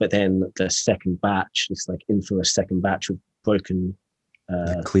 but then the second batch, this like infamous second batch of broken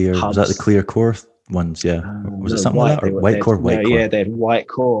The clear, hubs. was that the clear core ones? Yeah. Was it something like that? Or white core? White core. Yeah, they had white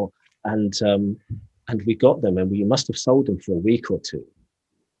core. And we got them, and we must have sold them for a week or two.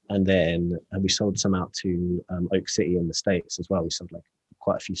 And we sold some out to Oak City in the States as well. We sold like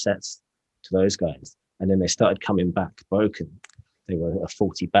quite a few sets to those guys. And then they started coming back broken. They were a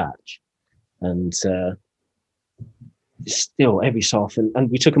 40 batch. And still every so often, and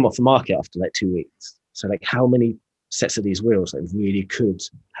we took them off the market after like 2 weeks. So like how many sets of these wheels that really could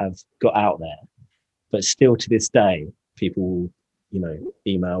have got out there? But still to this day, people,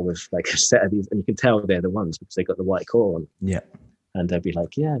 email with like a set of these, and you can tell they're the ones because they got the white core on. Yeah. And they'll be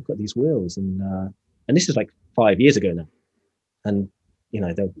like, yeah, I've got these wheels. And this is like 5 years ago now. And,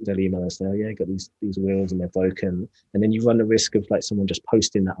 they'll email us, oh, yeah, I got these wheels and they're broken. And then you run the risk of like someone just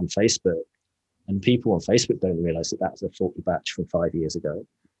posting that on Facebook. And people on Facebook don't realize that that's a faulty batch from 5 years ago.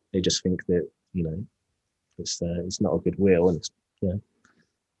 They just think that, it's not a good wheel. And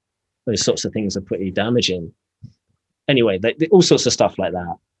those sorts of things are pretty damaging. Anyway, all sorts of stuff like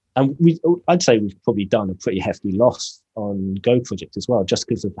that. And I'd say we've probably done a pretty hefty loss on Go Project as well, just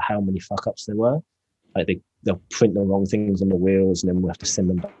because of how many fuck ups there were. Like they'll print the wrong things on the wheels, and then we'll have to send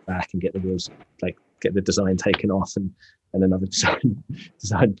them back and get the wheels, like get the design taken off and another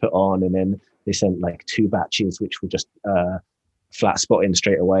design put on. And then they sent like 2 batches, which were just flat spotting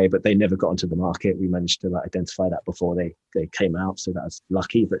straight away, but they never got onto the market. We managed to like identify that before they came out, so that was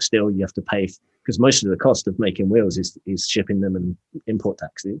lucky. But still, you have to pay, because most of the cost of making wheels is shipping them and import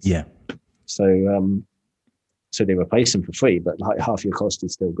taxes. Yeah. So they replace them for free, but like half your cost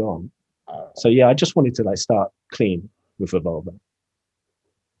is still gone. So yeah, I just wanted to like start clean with Revolver.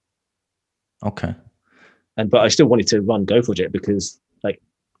 Okay. But I still wanted to run Go Project because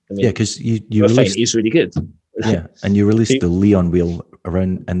because you released, is really good. Yeah, and you released the Leon wheel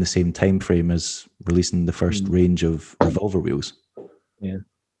around in the same time frame as releasing the first range of Revolver wheels. Yeah.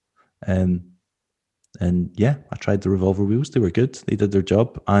 And yeah, I tried the Revolver wheels. They were good. They did their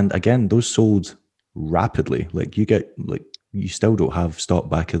job. And again, those sold rapidly. Like you still don't have stock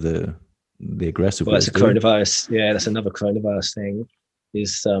back of the aggressive wheels. That's a coronavirus. Yeah, that's another coronavirus thing.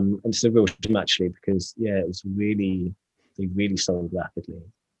 And it's a real shame actually, because they really sold rapidly.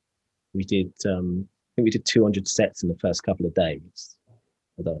 We did I think we did 200 sets in the first couple of days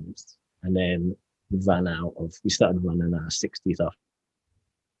of those, and then we started running out of 60s after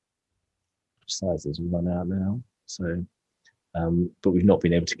sizes. We run out now, so but we've not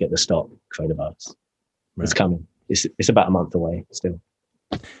been able to get the stock. Coronavirus. Right. It's coming. It's about a month away still.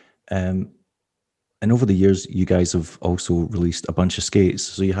 And over the years, you guys have also released a bunch of skates.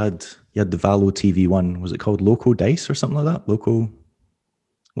 So you had the Valo TV1. Was it called Loco Dice or something like that? What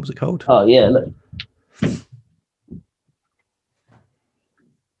was it called? Oh yeah, look.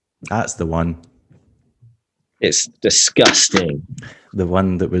 That's the one. It's disgusting. The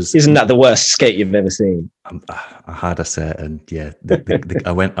one that was. Isn't that the worst skate you've ever seen? I had a set, and yeah,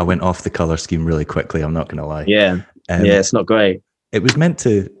 I went off the color scheme really quickly. I'm not going to lie. Yeah, it's not great. It was meant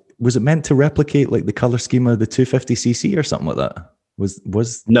to. Was it meant to replicate like the color scheme of the 250cc or something like that?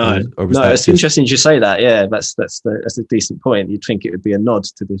 It's interesting you say that. Yeah, that's a decent point. You'd think it would be a nod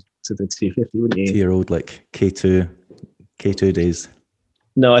to the 250, wouldn't you? To your old like K2 days.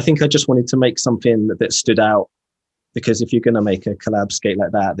 No, I think I just wanted to make something that stood out, because if you're going to make a collab skate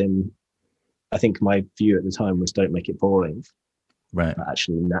like that, then I think my view at the time was don't make it boring. Right. But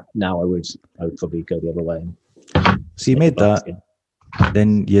actually, now I would probably go the other way. So you made that.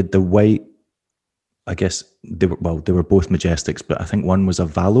 Then you had the white. I guess they were both Majestics, but I think one was a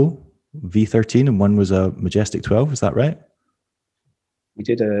Valo V13 and one was a Majestic 12. Is that right? We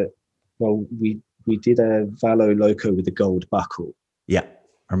did a Valo Loco with the gold buckle. Yeah,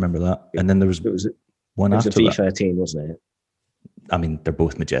 I remember that. And then there was one after that. It was a V13, wasn't it? I mean, they're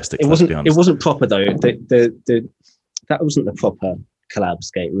both Majestics. It wasn't proper though. That wasn't the proper collab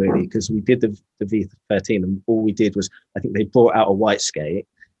skate really, because we did the V13 and all we did was, I think they brought out a white skate,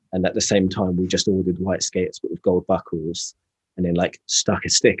 and at the same time we just ordered white skates but with gold buckles, and then like stuck a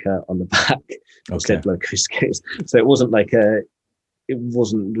sticker on the back that said Loco skates. So it wasn't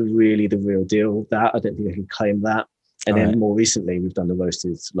really the real deal. That I don't think I can claim that. And then more recently we've done the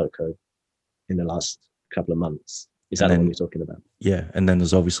roasted Loco in the last couple of months. Is that what you're talking about? Yeah, and then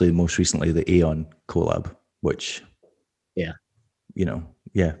there's obviously most recently the Aeon collab, which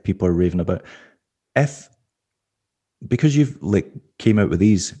people are raving about. Because you've came out with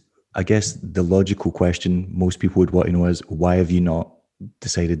these, I guess the logical question most people would want to know is, why have you not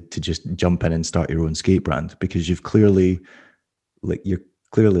decided to just jump in and start your own skate brand? Because you're clearly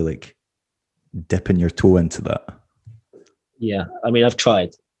dipping your toe into that. Yeah, I mean, I've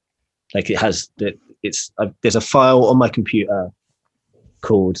tried. Like it has there's a file on my computer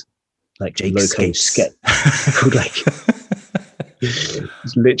called like Jake Loco Skates. Sketch. Called like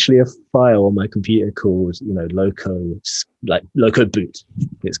it's literally a file on my computer called Loco Boot.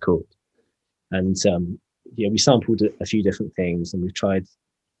 It's called, and we sampled a few different things, and we've tried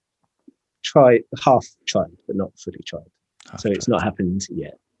but not fully tried. So it's not happened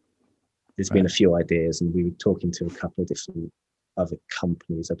yet. There's been a few ideas, and we were talking to a couple of different other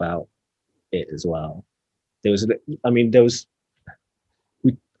companies about it as well. I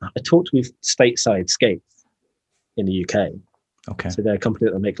talked with Stateside Skates in the UK. Okay. So they're a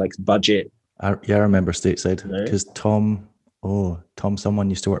company that make like budget. I remember Stateside because Tom someone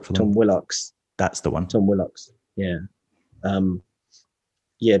used to work for them. Tom Willocks. That's the one. Tom Willocks. Yeah.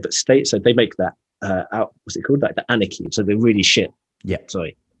 But Stateside, they make that what's it called? Like the Anarchy. So they're really shit. Yeah.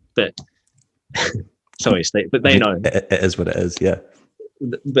 Sorry. But but they know. It is what it is, yeah.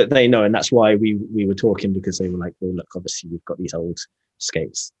 But they know, and that's why we were talking, because they were like, well, look, obviously we've got these old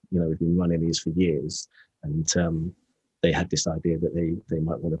skates, we've been running these for years, and they had this idea that they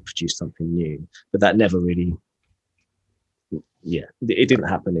might want to produce something new, but that never really, it didn't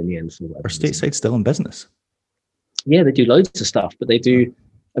happen in the end. Are Stateside still in business? Yeah, they do loads of stuff, but they do.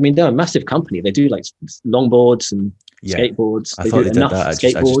 I mean, they're a massive company. They do like longboards and skateboards. I thought they did that. I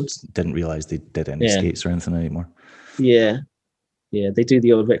Skateboards. just didn't realize they did any skates or anything anymore. Yeah, they do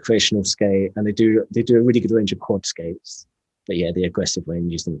the old recreational skate, and they do a really good range of quad skates. But the aggressive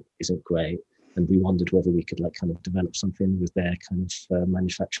range isn't great. And we wondered whether we could like kind of develop something with their kind of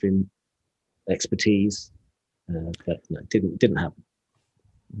manufacturing expertise, but no, it didn't happen.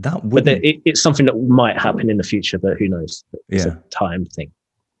 It's something that might happen in the future, but who knows? It's a time thing.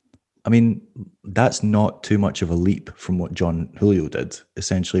 I mean, that's not too much of a leap from what John Julio did,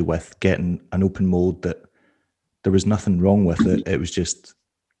 essentially, with getting an open mold that there was nothing wrong with it. It was just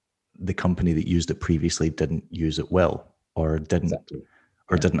the company that used it previously didn't use it well, or didn't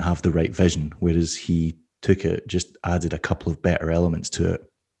have the right vision. Whereas he took it, just added a couple of better elements to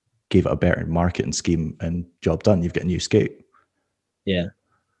it, gave it a better marketing scheme, and job done. You've got a new skate. Yeah.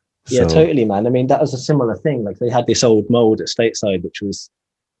 Yeah, totally, man. I mean, that was a similar thing. Like they had this old mold at Stateside, which was,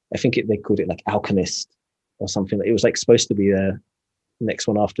 I think they called it like Alchemist or something. It was like supposed to be the next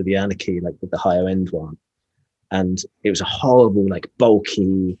one after the Anarchy, like with the higher end one. And it was a horrible, like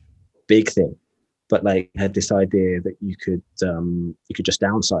bulky, big thing. But like had this idea that you could just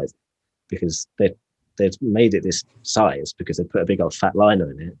downsize it, because they'd made it this size because they put a big old fat liner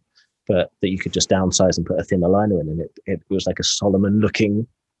in it, but that you could just downsize and put a thinner liner in, and it was like a Solomon looking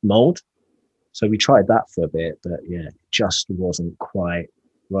mold. So we tried that for a bit, but it just wasn't quite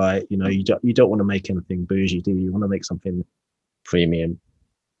right. You don't want to make anything bougie, do you? You want to make something premium.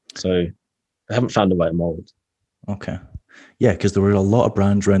 So I haven't found the right mold. Okay. Yeah, because there were a lot of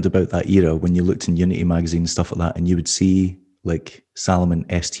brands around about that era when you looked in Unity magazine and stuff like that, and you would see like Salomon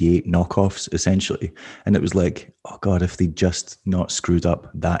ST8 knockoffs essentially, and it was like, oh god, if they just not screwed up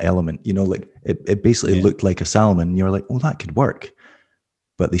that element, like it basically looked like a Salomon, and you were like, oh, that could work,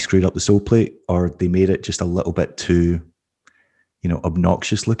 but they screwed up the sole plate, or they made it just a little bit too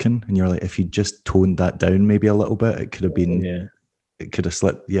obnoxious looking, and you're like, if you just toned that down maybe a little bit, it could have been it could have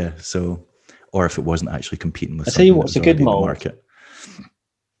slipped. So, or if it wasn't actually competing with, I tell you what's a good mold. Market.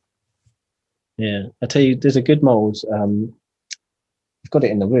 Yeah, I tell you, there's a good mold. I've got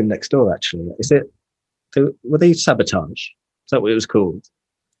it in the room next door. Actually, were they Sabotage? Is that what it was called?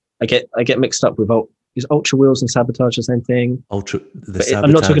 I get mixed up with is Ultra Wheels and Sabotage the same thing?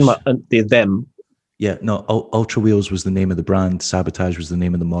 I'm not talking about them. Yeah, no. Ultra Wheels was the name of the brand. Sabotage was the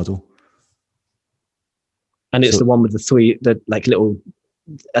name of the model. And it's the one with the like little.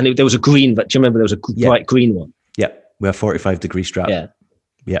 And there was a green, but do you remember there was a bright green one? Yeah, we have 45-degree strap.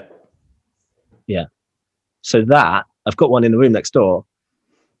 Yeah. So that, I've got one in the room next door,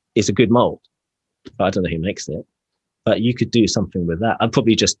 is a good mold. But I don't know who makes it. But you could do something with that. I've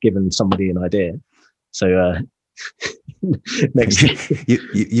probably just given somebody an idea. So next,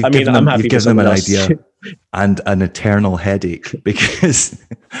 you've given them an idea and an eternal headache, because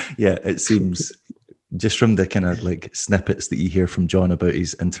it seems, just from the kind of like snippets that you hear from John about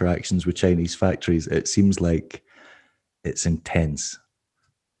his interactions with Chinese factories, it seems like it's intense.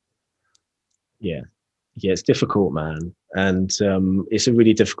 Yeah, it's difficult, man. And it's a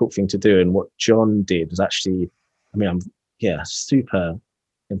really difficult thing to do. And what John did was actually, I'm super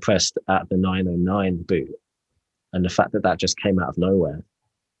impressed at the 909 boot, and the fact that just came out of nowhere.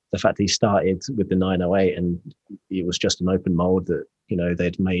 The fact that he started with the 908 and it was just an open mold that,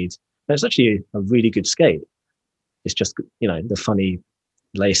 they'd made. It's actually a really good skate. It's just, the funny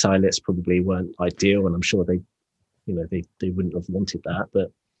lace eyelets probably weren't ideal, and I'm sure they wouldn't have wanted that.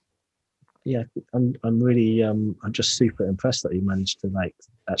 But yeah, I'm really I'm just super impressed that he managed to like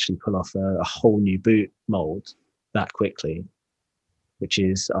actually pull off a whole new boot mold that quickly, which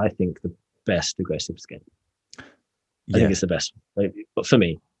is, I think, the best aggressive skate. I think Yeah, it's the best, like, but for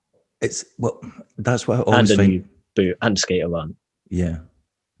me, it's well, that's what I and always a find. new boot and skater run. Yeah,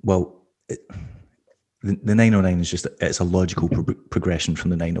 well, the 909 is just it's a logical progression from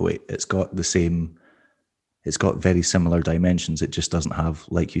the 908. It's got the same. It's got very similar dimensions. It just doesn't have,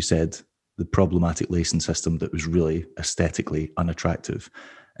 like you said, the problematic lacing system that was really aesthetically unattractive.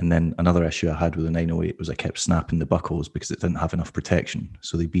 And then another issue I had with the 908 was I kept snapping the buckles because it didn't have enough protection.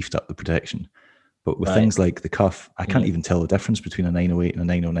 So they beefed up the protection. But with things like the cuff, I can't even tell the difference between a 908 and a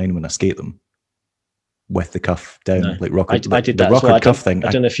 909 when I skate them with the cuff down, No, like rocker, I did the that as well. rocker cuff thing.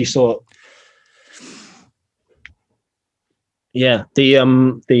 I don't know if you saw. Yeah,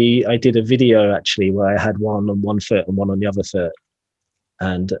 I did a video actually where I had one on one foot and one on the other foot,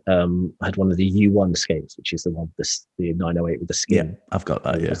 and I had one of the U1 skates, which is the one the 908 with the skin. Yeah, I've got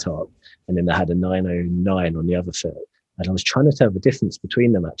that. Over Yeah, the top, and then I had a 909 on the other foot, and I was trying to tell the difference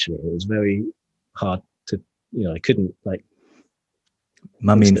between them. Actually, it was very hard to, I couldn't like.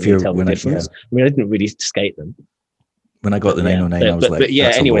 My main fear tell the difference. I mean, I didn't really skate them. When I got the 909, I was like, yeah,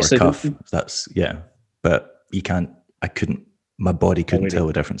 that's anyway, a lower cuff. That's, yeah. But you can't, I couldn't, my body couldn't tell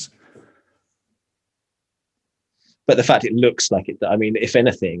the difference. But the fact it looks like it, I mean, if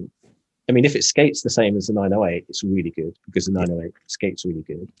anything, I mean, if it skates the same as the 908, it's really good because the 908 skates really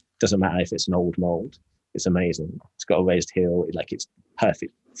good. Doesn't matter if it's an old mold. It's amazing. It's got a raised heel, like it's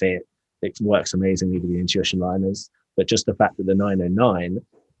perfect fit. It works amazingly with the intuition liners. But just the fact that the 909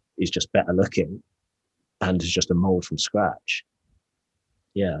 is just better looking and is just a mold from scratch.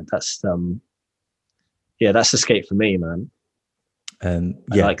 Yeah, that's the skate for me, man. I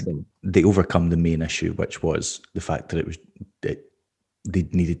like them. They overcome the main issue, which was the fact that they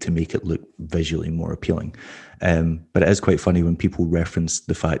needed to make it look visually more appealing. But it is quite funny when people reference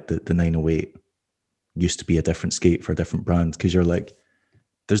the fact that the 908 used to be a different skate for a different brand, because you're like,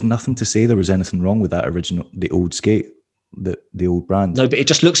 there's nothing to say there was anything wrong with that the old skate, the old brand. No, but it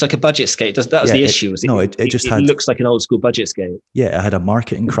just looks like a budget skate. That was the issue. It looks like an old school budget skate. Yeah, it had a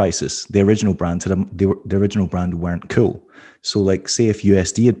marketing crisis. The original brand the original brand weren't cool. So, like, say if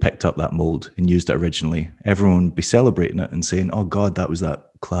USD had picked up that mold and used it originally, everyone would be celebrating it and saying, "Oh God, that was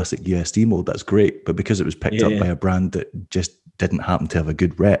that classic USD mold. That's great." But because it was picked up by a brand that just didn't happen to have a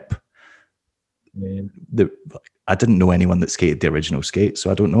good rep, I didn't know anyone that skated the original skate, so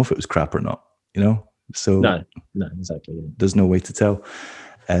I don't know if it was crap or not. So no, exactly. Yeah. There's no way to tell.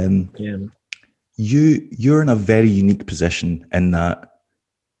 You're in a very unique position in that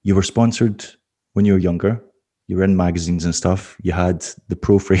you were sponsored when you were younger. You were in magazines and stuff. You had the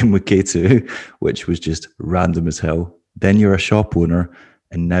Pro Frame with K2, which was just random as hell. Then you're a shop owner,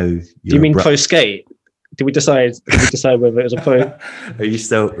 and now you're. Do you mean Pro Skate? Did we decide whether it was a pro? Are you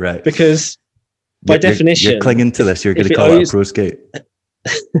still right? Because by definition, you're clinging to this. You're going to call it a Pro Skate.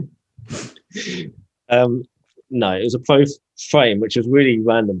 No, it was a Pro Frame, which was really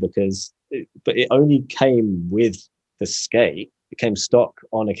random because it only came with the skate. It came stock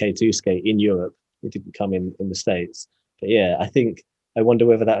on a K2 skate in Europe. It didn't come in the States. But yeah, I wonder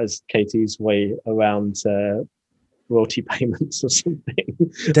whether that was K2's way around royalty payments or something.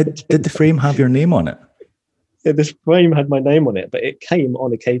 Did the frame have your name on it? Yeah, this frame had my name on it, but it came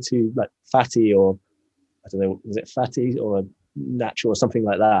on a K2 like Fatty, or I don't know, was it Fatty or a Natural or something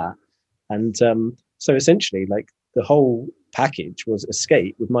like that. And so essentially, like, the whole package was a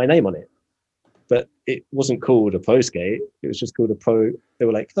skate with my name on it. But it wasn't called a Pro Skate. It was just called a Pro. They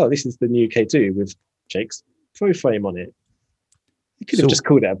were like, "Oh, this is the new K2 with Jake's Pro Frame on it." You could have just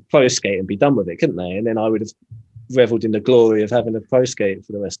called it a Pro Skate and be done with it, couldn't they? And then I would have reveled in the glory of having a Pro Skate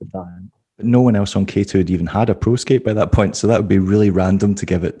for the rest of the time. But no one else on K2 had even had a Pro Skate by that point, so that would be really random to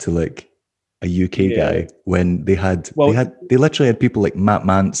give it to like a UK guy when they literally had people like Matt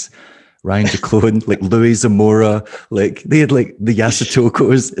Mance, Ryan Jaclone, like Louis Zamora, like they had like the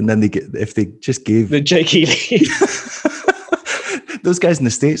Yasutokos, and then if they just gave the Jake Ely. Those guys in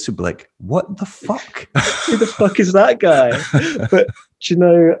the States would be like, "What the fuck? Who the fuck is that guy?" But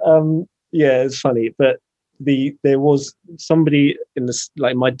it's funny. But there was somebody in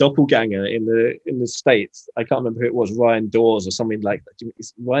like my doppelganger in the States. I can't remember who it was, Ryan Dawes or something like that.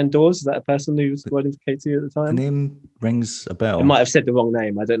 Is Ryan Dawes, is that a person who was riding for K2 at the time? The name rings a bell. I might have said the wrong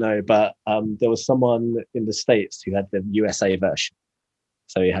name, I don't know. But there was someone in the States who had the USA version.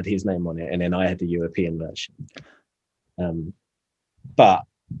 So he had his name on it, and then I had the European version. But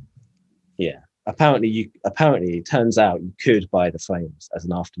yeah, apparently it turns out you could buy the frames as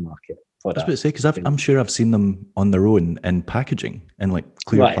an aftermarket. was product. about to say, because I'm sure I've seen them on their own in packaging in like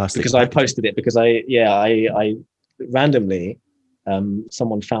clear plastic. Because packaging. I posted it because I randomly,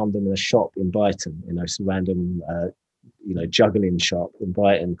 someone found them in a shop in Brighton, some random, juggling shop in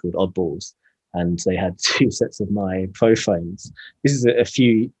Brighton called Oddballs. And they had 2 sets of my Pro frames. This is this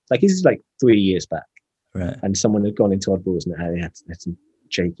is like 3 years back. Right. And someone had gone into Oddballs and they had some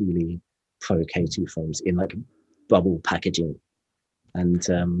Jake Ely Pro K2 frames in like bubble packaging. And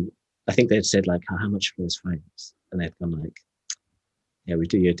I think they'd said like, how much for those frames? And they'd gone like, yeah, we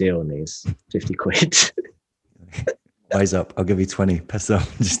do your deal on these, 50 quid. Wise up, I'll give you 20. Piss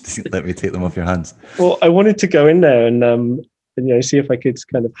off, just let me take them off your hands. Well, I wanted to go in there and see if I could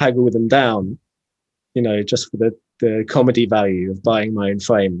kind of haggle them down, just for the comedy value of buying my own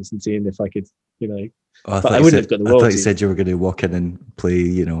frames and seeing if I could, Oh, but I wouldn't have got the royalties. I thought you said you were going to walk in and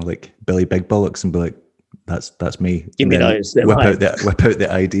play, like Billy Big Bollocks and be like, that's me. Give me those. Whip out the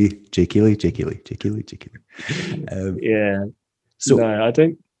ID. Jake Ely. Yeah. So no, I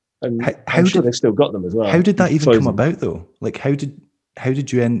don't. I'm sure they've still got them as well. How did that even come about though? Like, how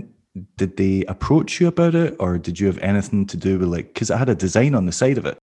did you end? Did they approach you about it, or did you have anything to do with because it had a design on the side of it?